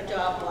about as a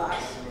job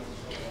loss.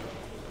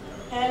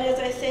 And as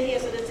I say here,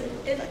 so it's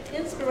an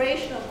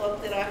inspirational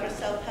book that offers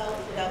self-help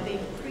without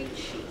being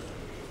preachy.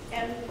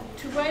 And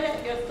to write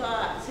out your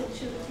thoughts and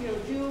to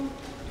do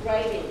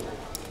writing.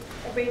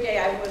 Every day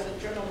I was a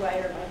journal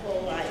writer my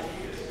whole life.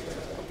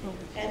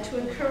 And to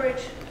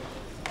encourage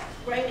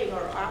writing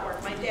or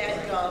artwork. My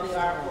dad did all the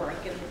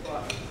artwork in the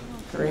book.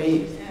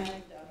 Great. And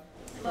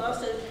I'm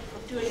also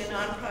doing a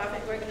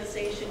nonprofit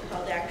organization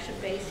called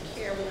Action-Based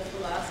Care, where the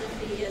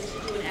philosophy is to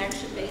do an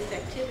action-based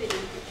activity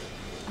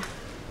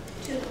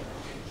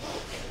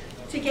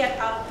to get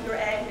out your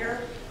anger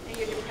and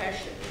your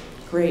depression.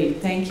 Great,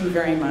 thank you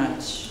very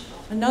much.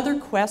 Another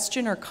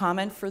question or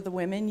comment for the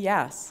women?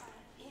 Yes.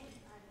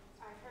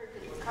 I heard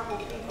that a couple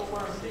people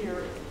weren't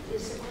here.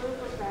 Is the group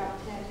about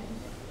 10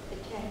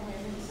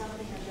 women,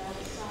 something of that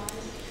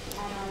size?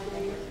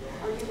 And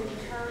are you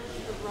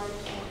encouraged to write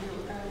on your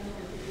own,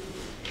 or do you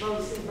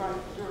mostly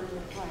write during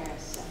the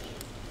class session?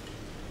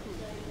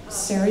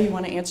 Sarah, you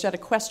want to answer that? A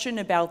question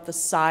about the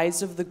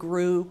size of the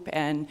group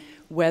and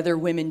whether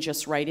women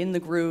just write in the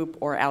group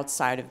or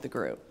outside of the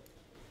group.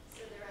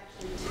 So there are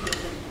actually two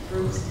different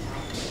groups now.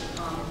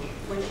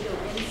 When you go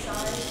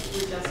inside,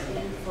 we're just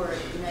in for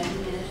 90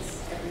 minutes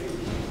every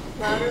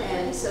week.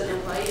 And so the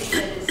writing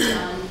that is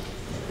done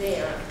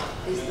there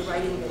is the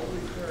writing that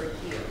we've heard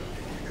here.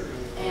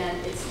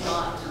 And it's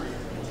not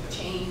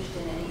changed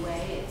in any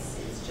way, it's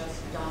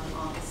just done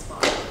on the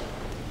spot.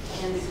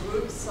 And the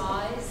group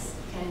size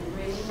can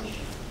range,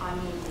 I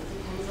mean, it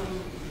depends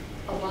on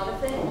a lot of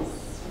things.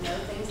 You know,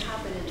 things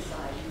happen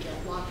inside. You get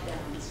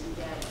lockdowns, you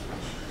get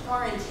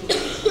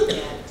quarantines, you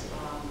get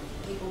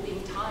people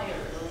being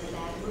tired or in a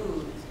bad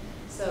mood.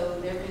 So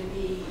there can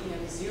be,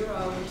 0 to,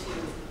 I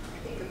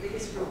think the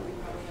biggest group we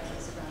probably have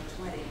is around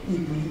 20.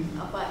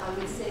 But I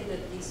would say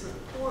that the sort of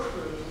core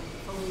group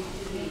only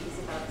is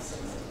about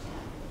 6 to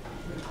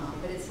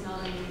 10. But it's not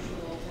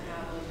unusual to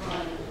have a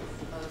run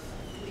of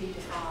 3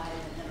 to 5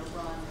 and then a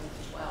run of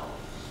 12.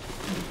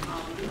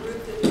 The group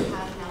that we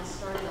have now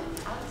started on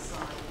the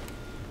outside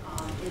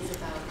is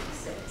about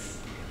 6.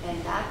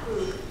 And that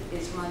group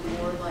is run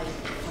more like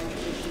my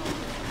traditional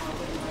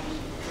women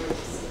writing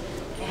groups.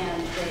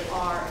 And they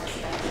are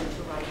expected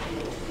to write in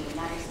between.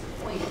 That is the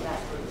point of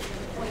that group.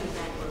 The point of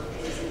that group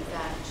is, in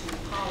fact, to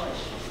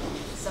polish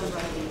some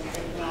writing that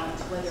they want,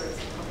 whether it's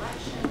a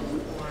collection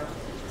or a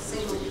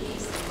single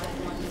piece they might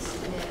want to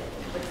submit,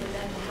 but for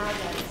them to have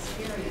that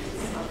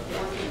experience of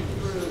working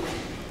through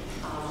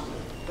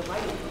the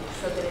writing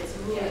so that it's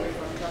really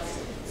from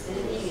just an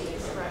immediate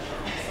expression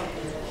of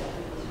something that they're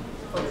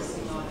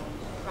focusing on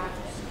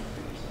practice.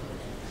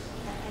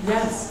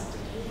 Yes.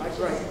 I'd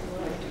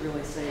like to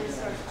really say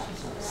that I'm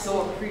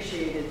so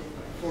appreciated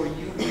for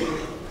you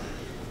women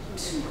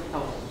to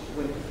help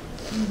women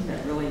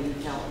that really need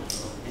help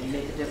and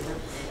make a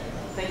difference.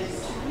 Thank you to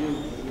you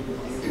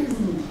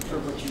for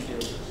what you do.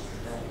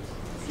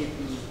 Give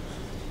them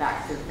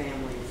back their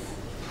families,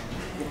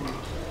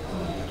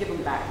 give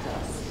them back to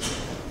us.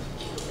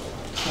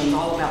 It's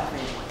all about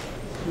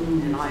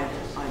family. And I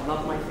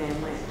love my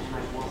family and I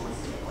want my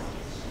family.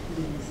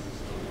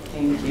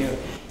 Thank you.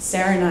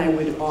 Sarah and I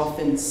would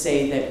often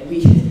say that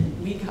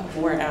we got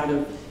more out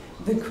of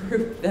the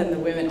group than the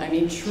women. I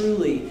mean,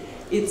 truly,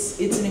 it's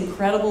an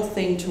incredible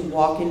thing to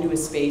walk into a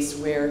space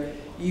where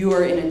you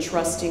are in a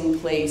trusting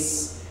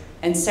place.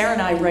 And Sarah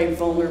and I write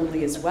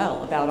vulnerably as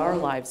well about our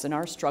lives and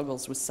our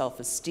struggles with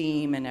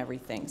self-esteem and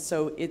everything.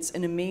 So it's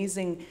an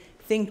amazing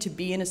thing to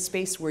be in a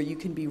space where you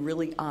can be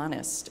really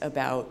honest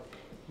about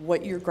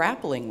what you're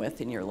grappling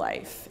with in your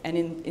life. And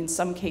in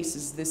some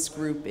cases, this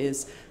group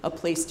is a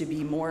place to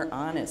be more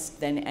honest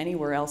than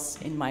anywhere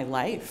else in my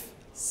life.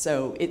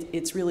 So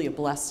it's really a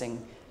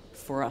blessing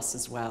for us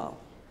as well.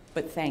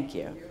 But thank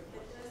you. It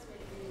does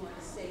make me want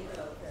to say,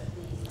 though, that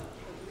the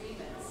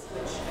agreements,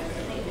 which I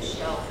think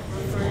Michelle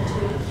referred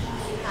to,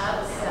 we have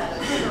a set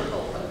of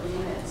circle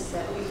agreements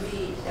that we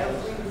read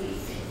every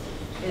week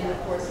in the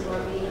course of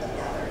our being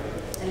together.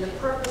 And the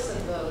purpose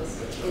of those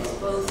is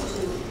both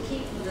to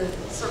keep the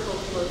circle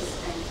close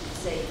and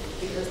safe,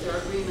 because there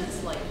are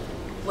agreements like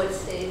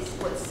what's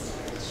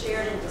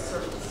shared in the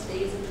circle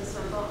stays in the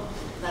circle.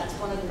 That's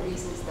one of the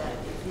reasons that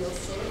it feels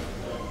safe.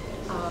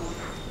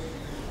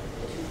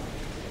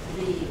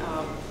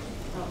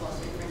 I've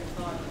lost my train of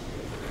thought.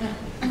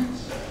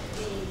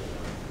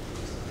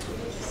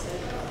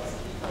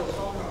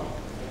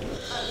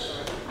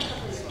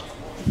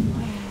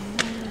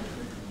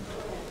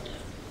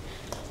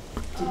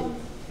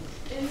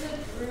 In the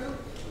group,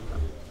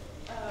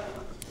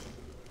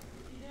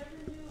 you never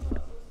knew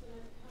what was going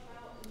to come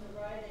out in the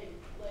writing.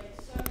 Like,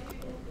 some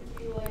people could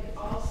be like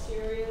all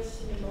serious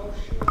and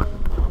emotional,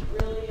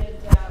 really in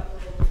depth,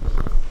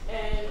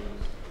 and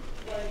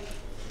like,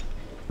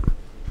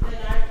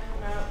 then I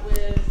come out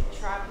with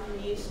trapping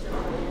the Easter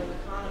Bunny with a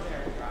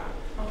conibear trap.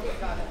 Oh my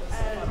God, it was so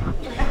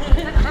funny.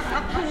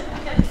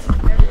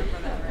 I remember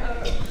that,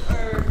 right?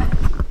 Or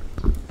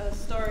a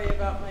story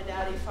about my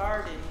daddy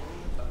farting in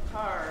a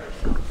car or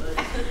something.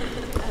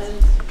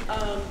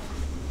 And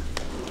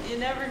you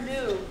never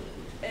knew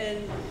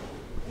and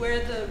where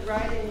the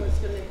writing was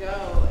going to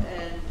go,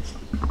 and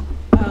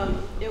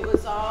it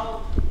was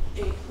all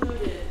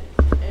included,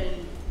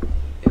 and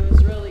it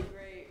was really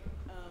great.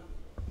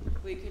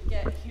 We could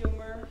get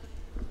humor,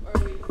 or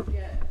we could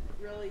get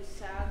really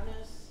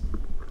sadness.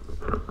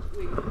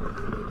 We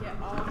could get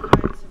all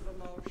kinds of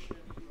emotion.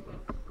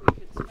 We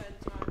could spend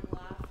time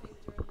laughing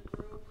during the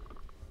group.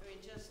 I mean,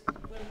 just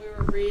when we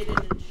were reading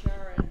and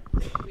sharing,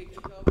 we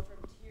could go from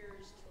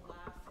tears to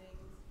laughing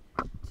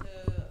to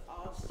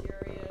all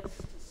serious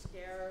to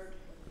scared.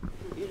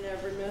 You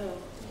never knew.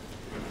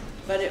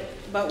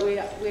 But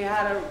we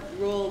had a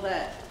rule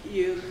that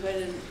you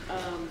couldn't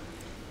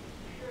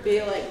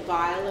be like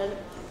violent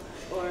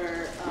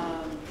or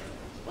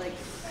like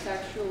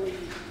sexually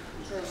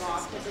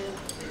provocative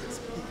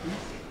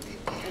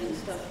and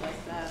stuff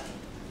like that.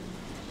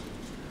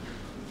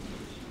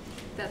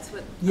 That's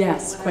what.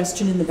 Yes,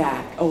 question in the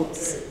back. Oh.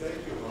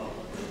 Thank you, Mom.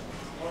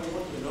 I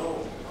want to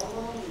know, how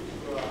long did you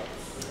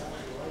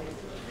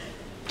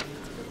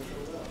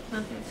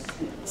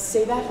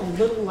Say that a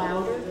little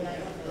louder.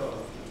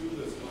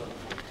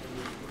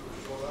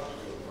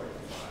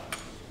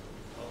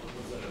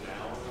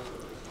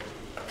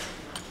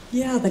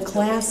 Yeah, the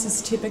class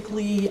is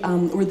typically,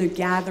 or the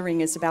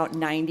gathering is about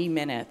 90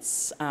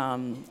 minutes.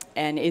 And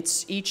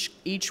it's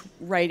each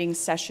writing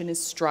session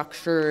is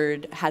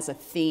structured, has a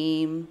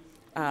theme.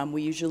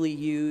 We usually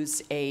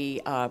use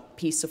a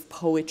piece of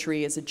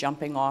poetry as a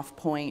jumping off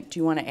point. Do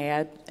you want to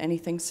add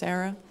anything,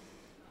 Sarah?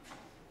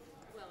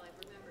 Well, I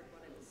remembered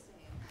what I was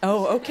saying.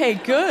 Oh, okay,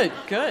 good.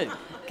 The reason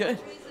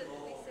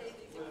we say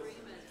these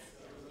agreements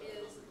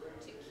is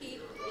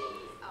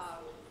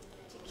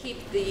to keep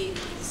the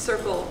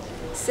circle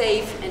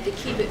safe and to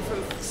keep it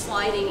from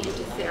sliding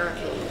into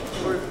therapy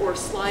or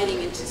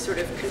sliding into sort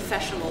of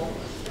confessional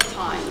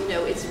time. You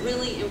know, it's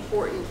really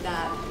important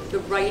that the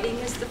writing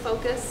is the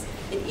focus,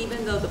 and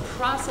even though the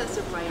process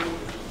of writing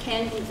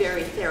can be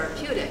very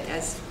therapeutic,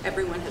 as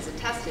everyone has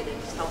attested,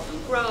 it's helped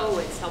them grow,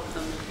 it's helped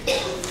them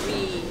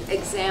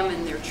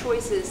re-examine their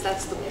choices,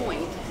 that's the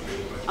point.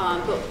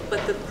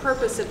 But the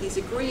purpose of these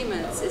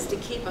agreements is to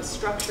keep a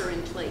structure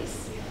in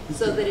place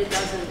so that it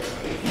doesn't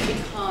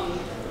become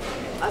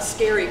a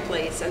scary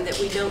place and that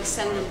we don't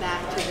send them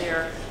back to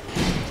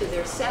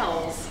their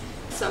cells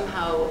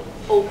somehow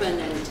open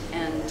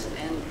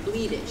and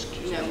bleeding.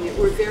 You know,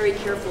 we're very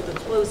careful to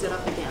close it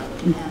up again,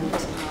 and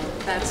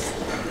I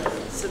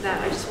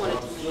just wanted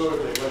to be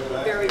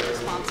very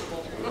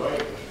responsible.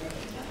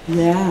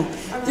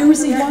 Yeah, there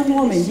was a young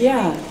woman,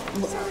 yeah.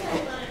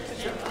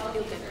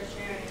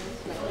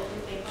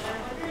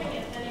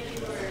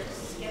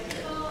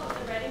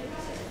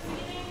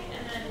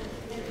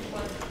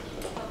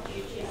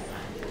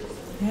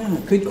 Yeah,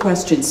 good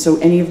question. So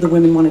any of the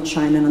women want to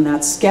chime in on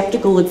that?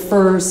 Skeptical at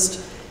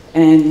first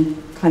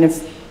and kind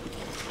of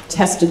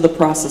tested the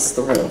process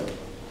through.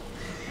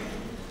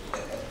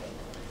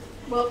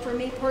 Well, for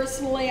me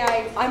personally,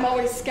 I'm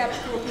always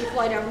skeptical of people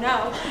I don't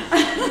know.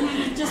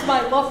 Just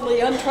my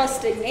lovely,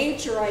 untrusting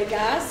nature, I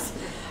guess.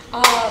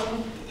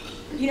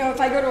 You know,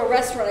 if I go to a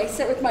restaurant, I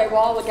sit with my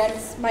wall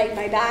against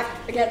my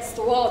back against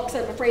the wall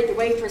because I'm afraid the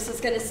waitress is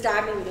going to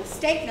stab me with a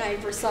steak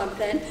knife or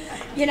something.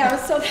 You know,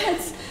 so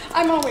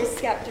I'm always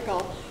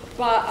skeptical.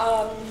 But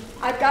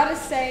I've got to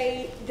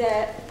say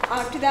that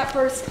after that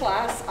first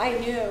class, I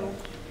knew,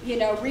 you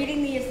know,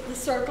 reading the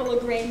circle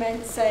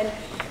agreements and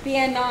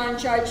being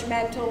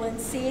non-judgmental and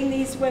seeing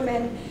these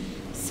women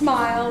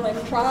smile and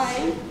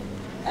cry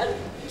and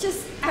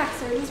just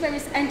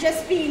and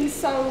just being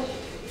so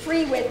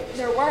free with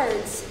their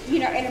words, you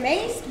know, it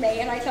amazed me.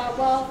 And I thought,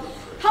 well,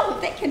 hell,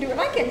 if they can do it,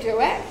 I can do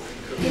it.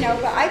 You know,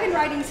 but I've been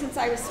writing since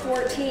I was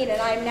 14,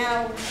 and I'm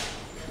now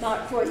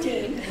not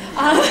 14,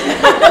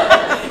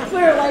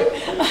 clearly.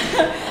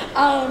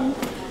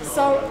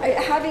 So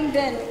having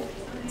been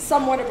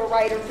somewhat of a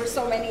writer for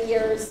so many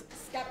years,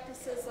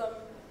 skepticism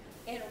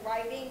in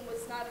writing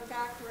was not a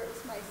factor. It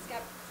was my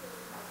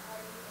skepticism of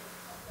writing in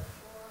public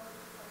forums.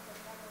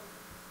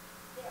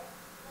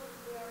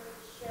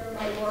 Share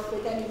my work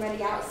with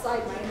anybody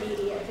outside my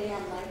immediate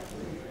family.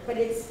 But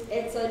it's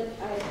a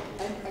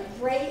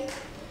great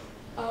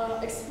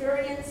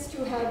experience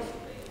to have,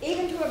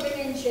 even to have been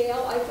in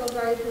jail. I feel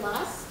very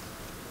blessed.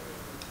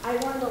 I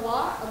learned a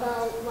lot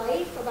about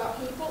life, about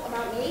people,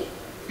 about me,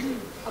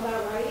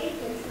 about writing,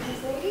 thanks to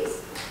these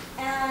ladies.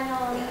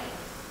 And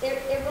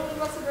it really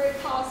was a very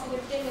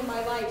positive thing in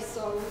my life.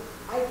 So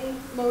I think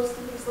most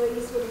of these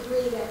ladies would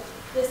agree that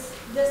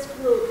this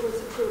group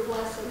was a true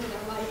blessing in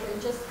their life.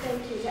 And just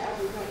thank you to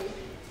everybody.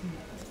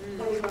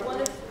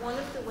 One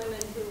of the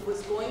women who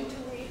was going to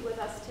read with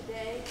us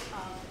today,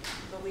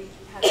 but we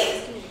had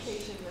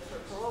miscommunication with her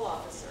parole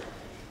officer,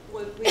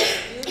 was a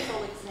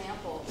beautiful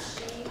example.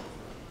 She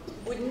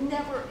would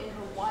never in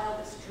her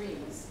wildest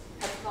dreams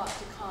have thought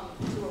to come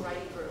to a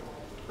writing group.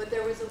 But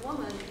there was a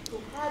woman who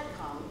had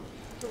come,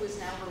 who is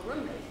now her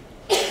roommate,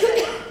 and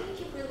said, I think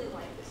you really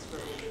like this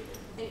group.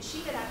 And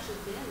she had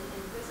actually been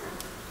in prison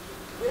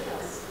with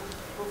us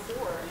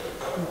before.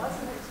 It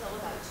wasn't until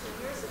about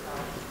 2 years ago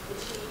that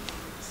she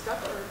stuck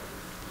her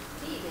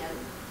feet in,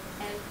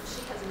 and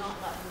she has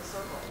not left the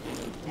circle.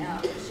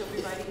 She'll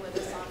be writing with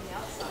us on the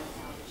outside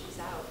now that she's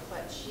out,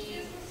 but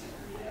she,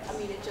 I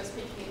mean, it just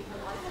became her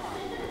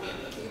lifeline.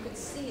 You could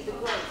see the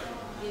growth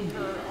in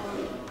her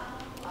own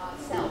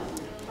self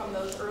from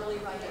those early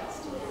writings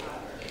to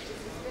now. It's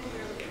been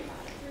really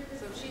dramatic.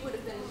 So she would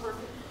have been the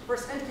perfect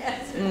person to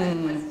answer that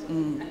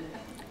question.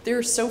 There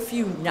are so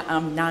few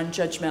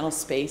non-judgmental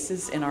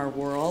spaces in our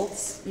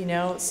worlds, you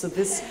know, so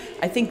this,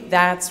 I think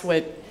that's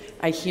what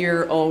I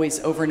hear always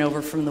over and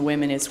over from the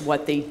women is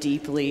what they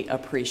deeply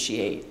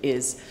appreciate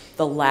is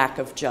the lack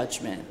of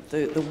judgment,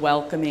 the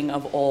welcoming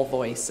of all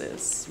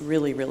voices.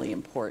 Really, really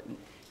important.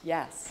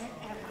 Yes?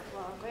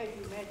 Well, I'm glad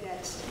you made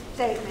that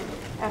statement.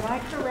 Am I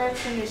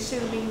correct in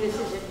assuming this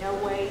is in no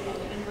way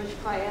an English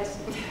class?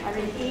 I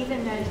mean,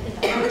 even as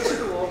in high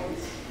school,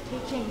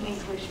 teaching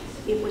English,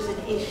 it was an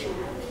issue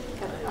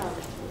of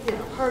you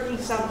know, hurting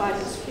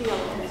somebody's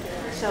feelings.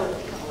 So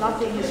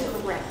nothing is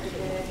corrected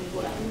in any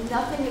way.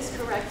 Nothing is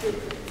corrected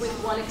with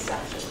one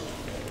exception.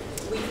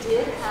 We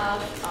did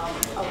have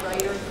a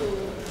writer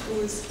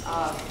whose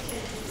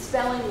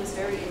spelling was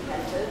very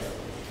inventive,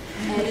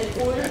 and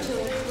in order to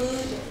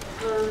include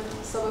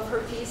some of her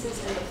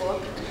pieces in the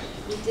book,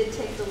 we did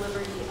take the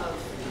liberty of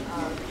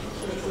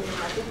making them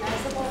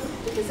recognizable,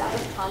 because out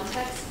of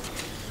context,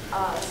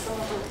 some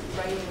of her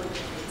writing wouldn't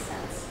make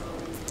sense,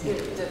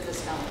 the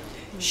spelling.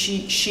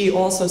 She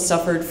also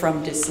suffered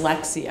from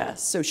dyslexia,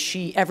 so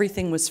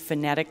everything was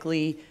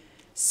phonetically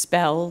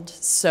spelled.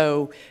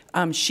 So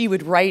she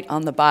would write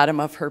on the bottom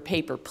of her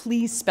paper,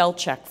 please spell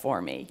check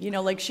for me. You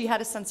know, like she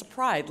had a sense of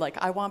pride, like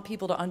I want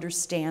people to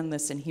understand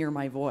this and hear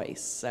my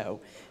voice.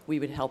 So we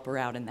would help her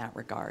out in that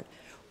regard.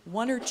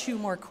 One or two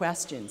more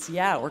questions,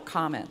 yeah, or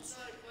comments.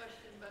 Not a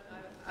question, but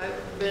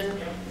I've been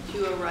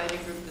to a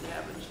writing group that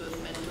happens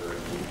with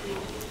mentors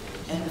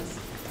and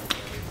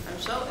I'm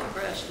so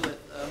impressed with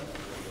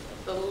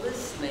the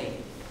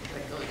listening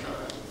that goes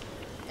on.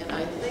 And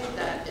I think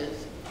that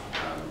is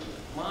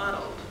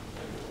modeled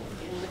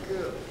in the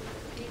group.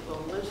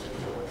 People listen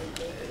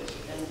to it.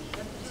 And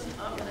that's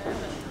not going to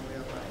happen in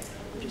real life.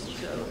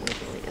 So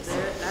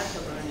that's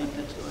a learning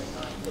that's going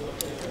on.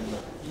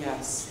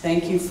 Yes,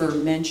 thank you for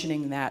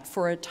mentioning that.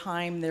 For a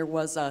time, there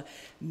was a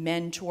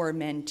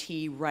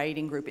mentor-mentee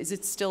writing group. Is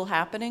it still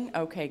happening?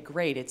 Okay,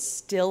 great. It's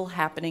still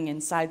happening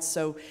inside.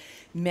 So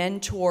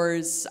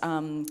mentors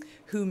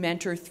who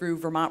mentor through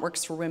Vermont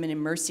Works for Women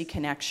and Mercy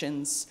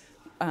Connections,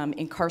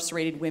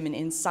 incarcerated women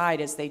inside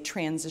as they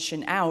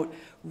transition out,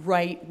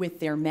 write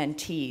with their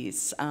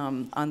mentees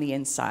on the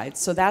inside.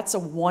 So that's a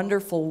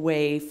wonderful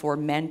way for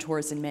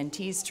mentors and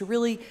mentees to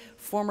really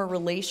form a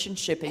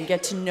relationship and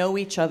get to know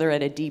each other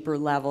at a deeper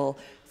level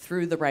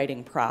through the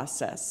writing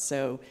process.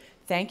 So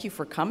thank you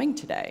for coming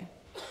today.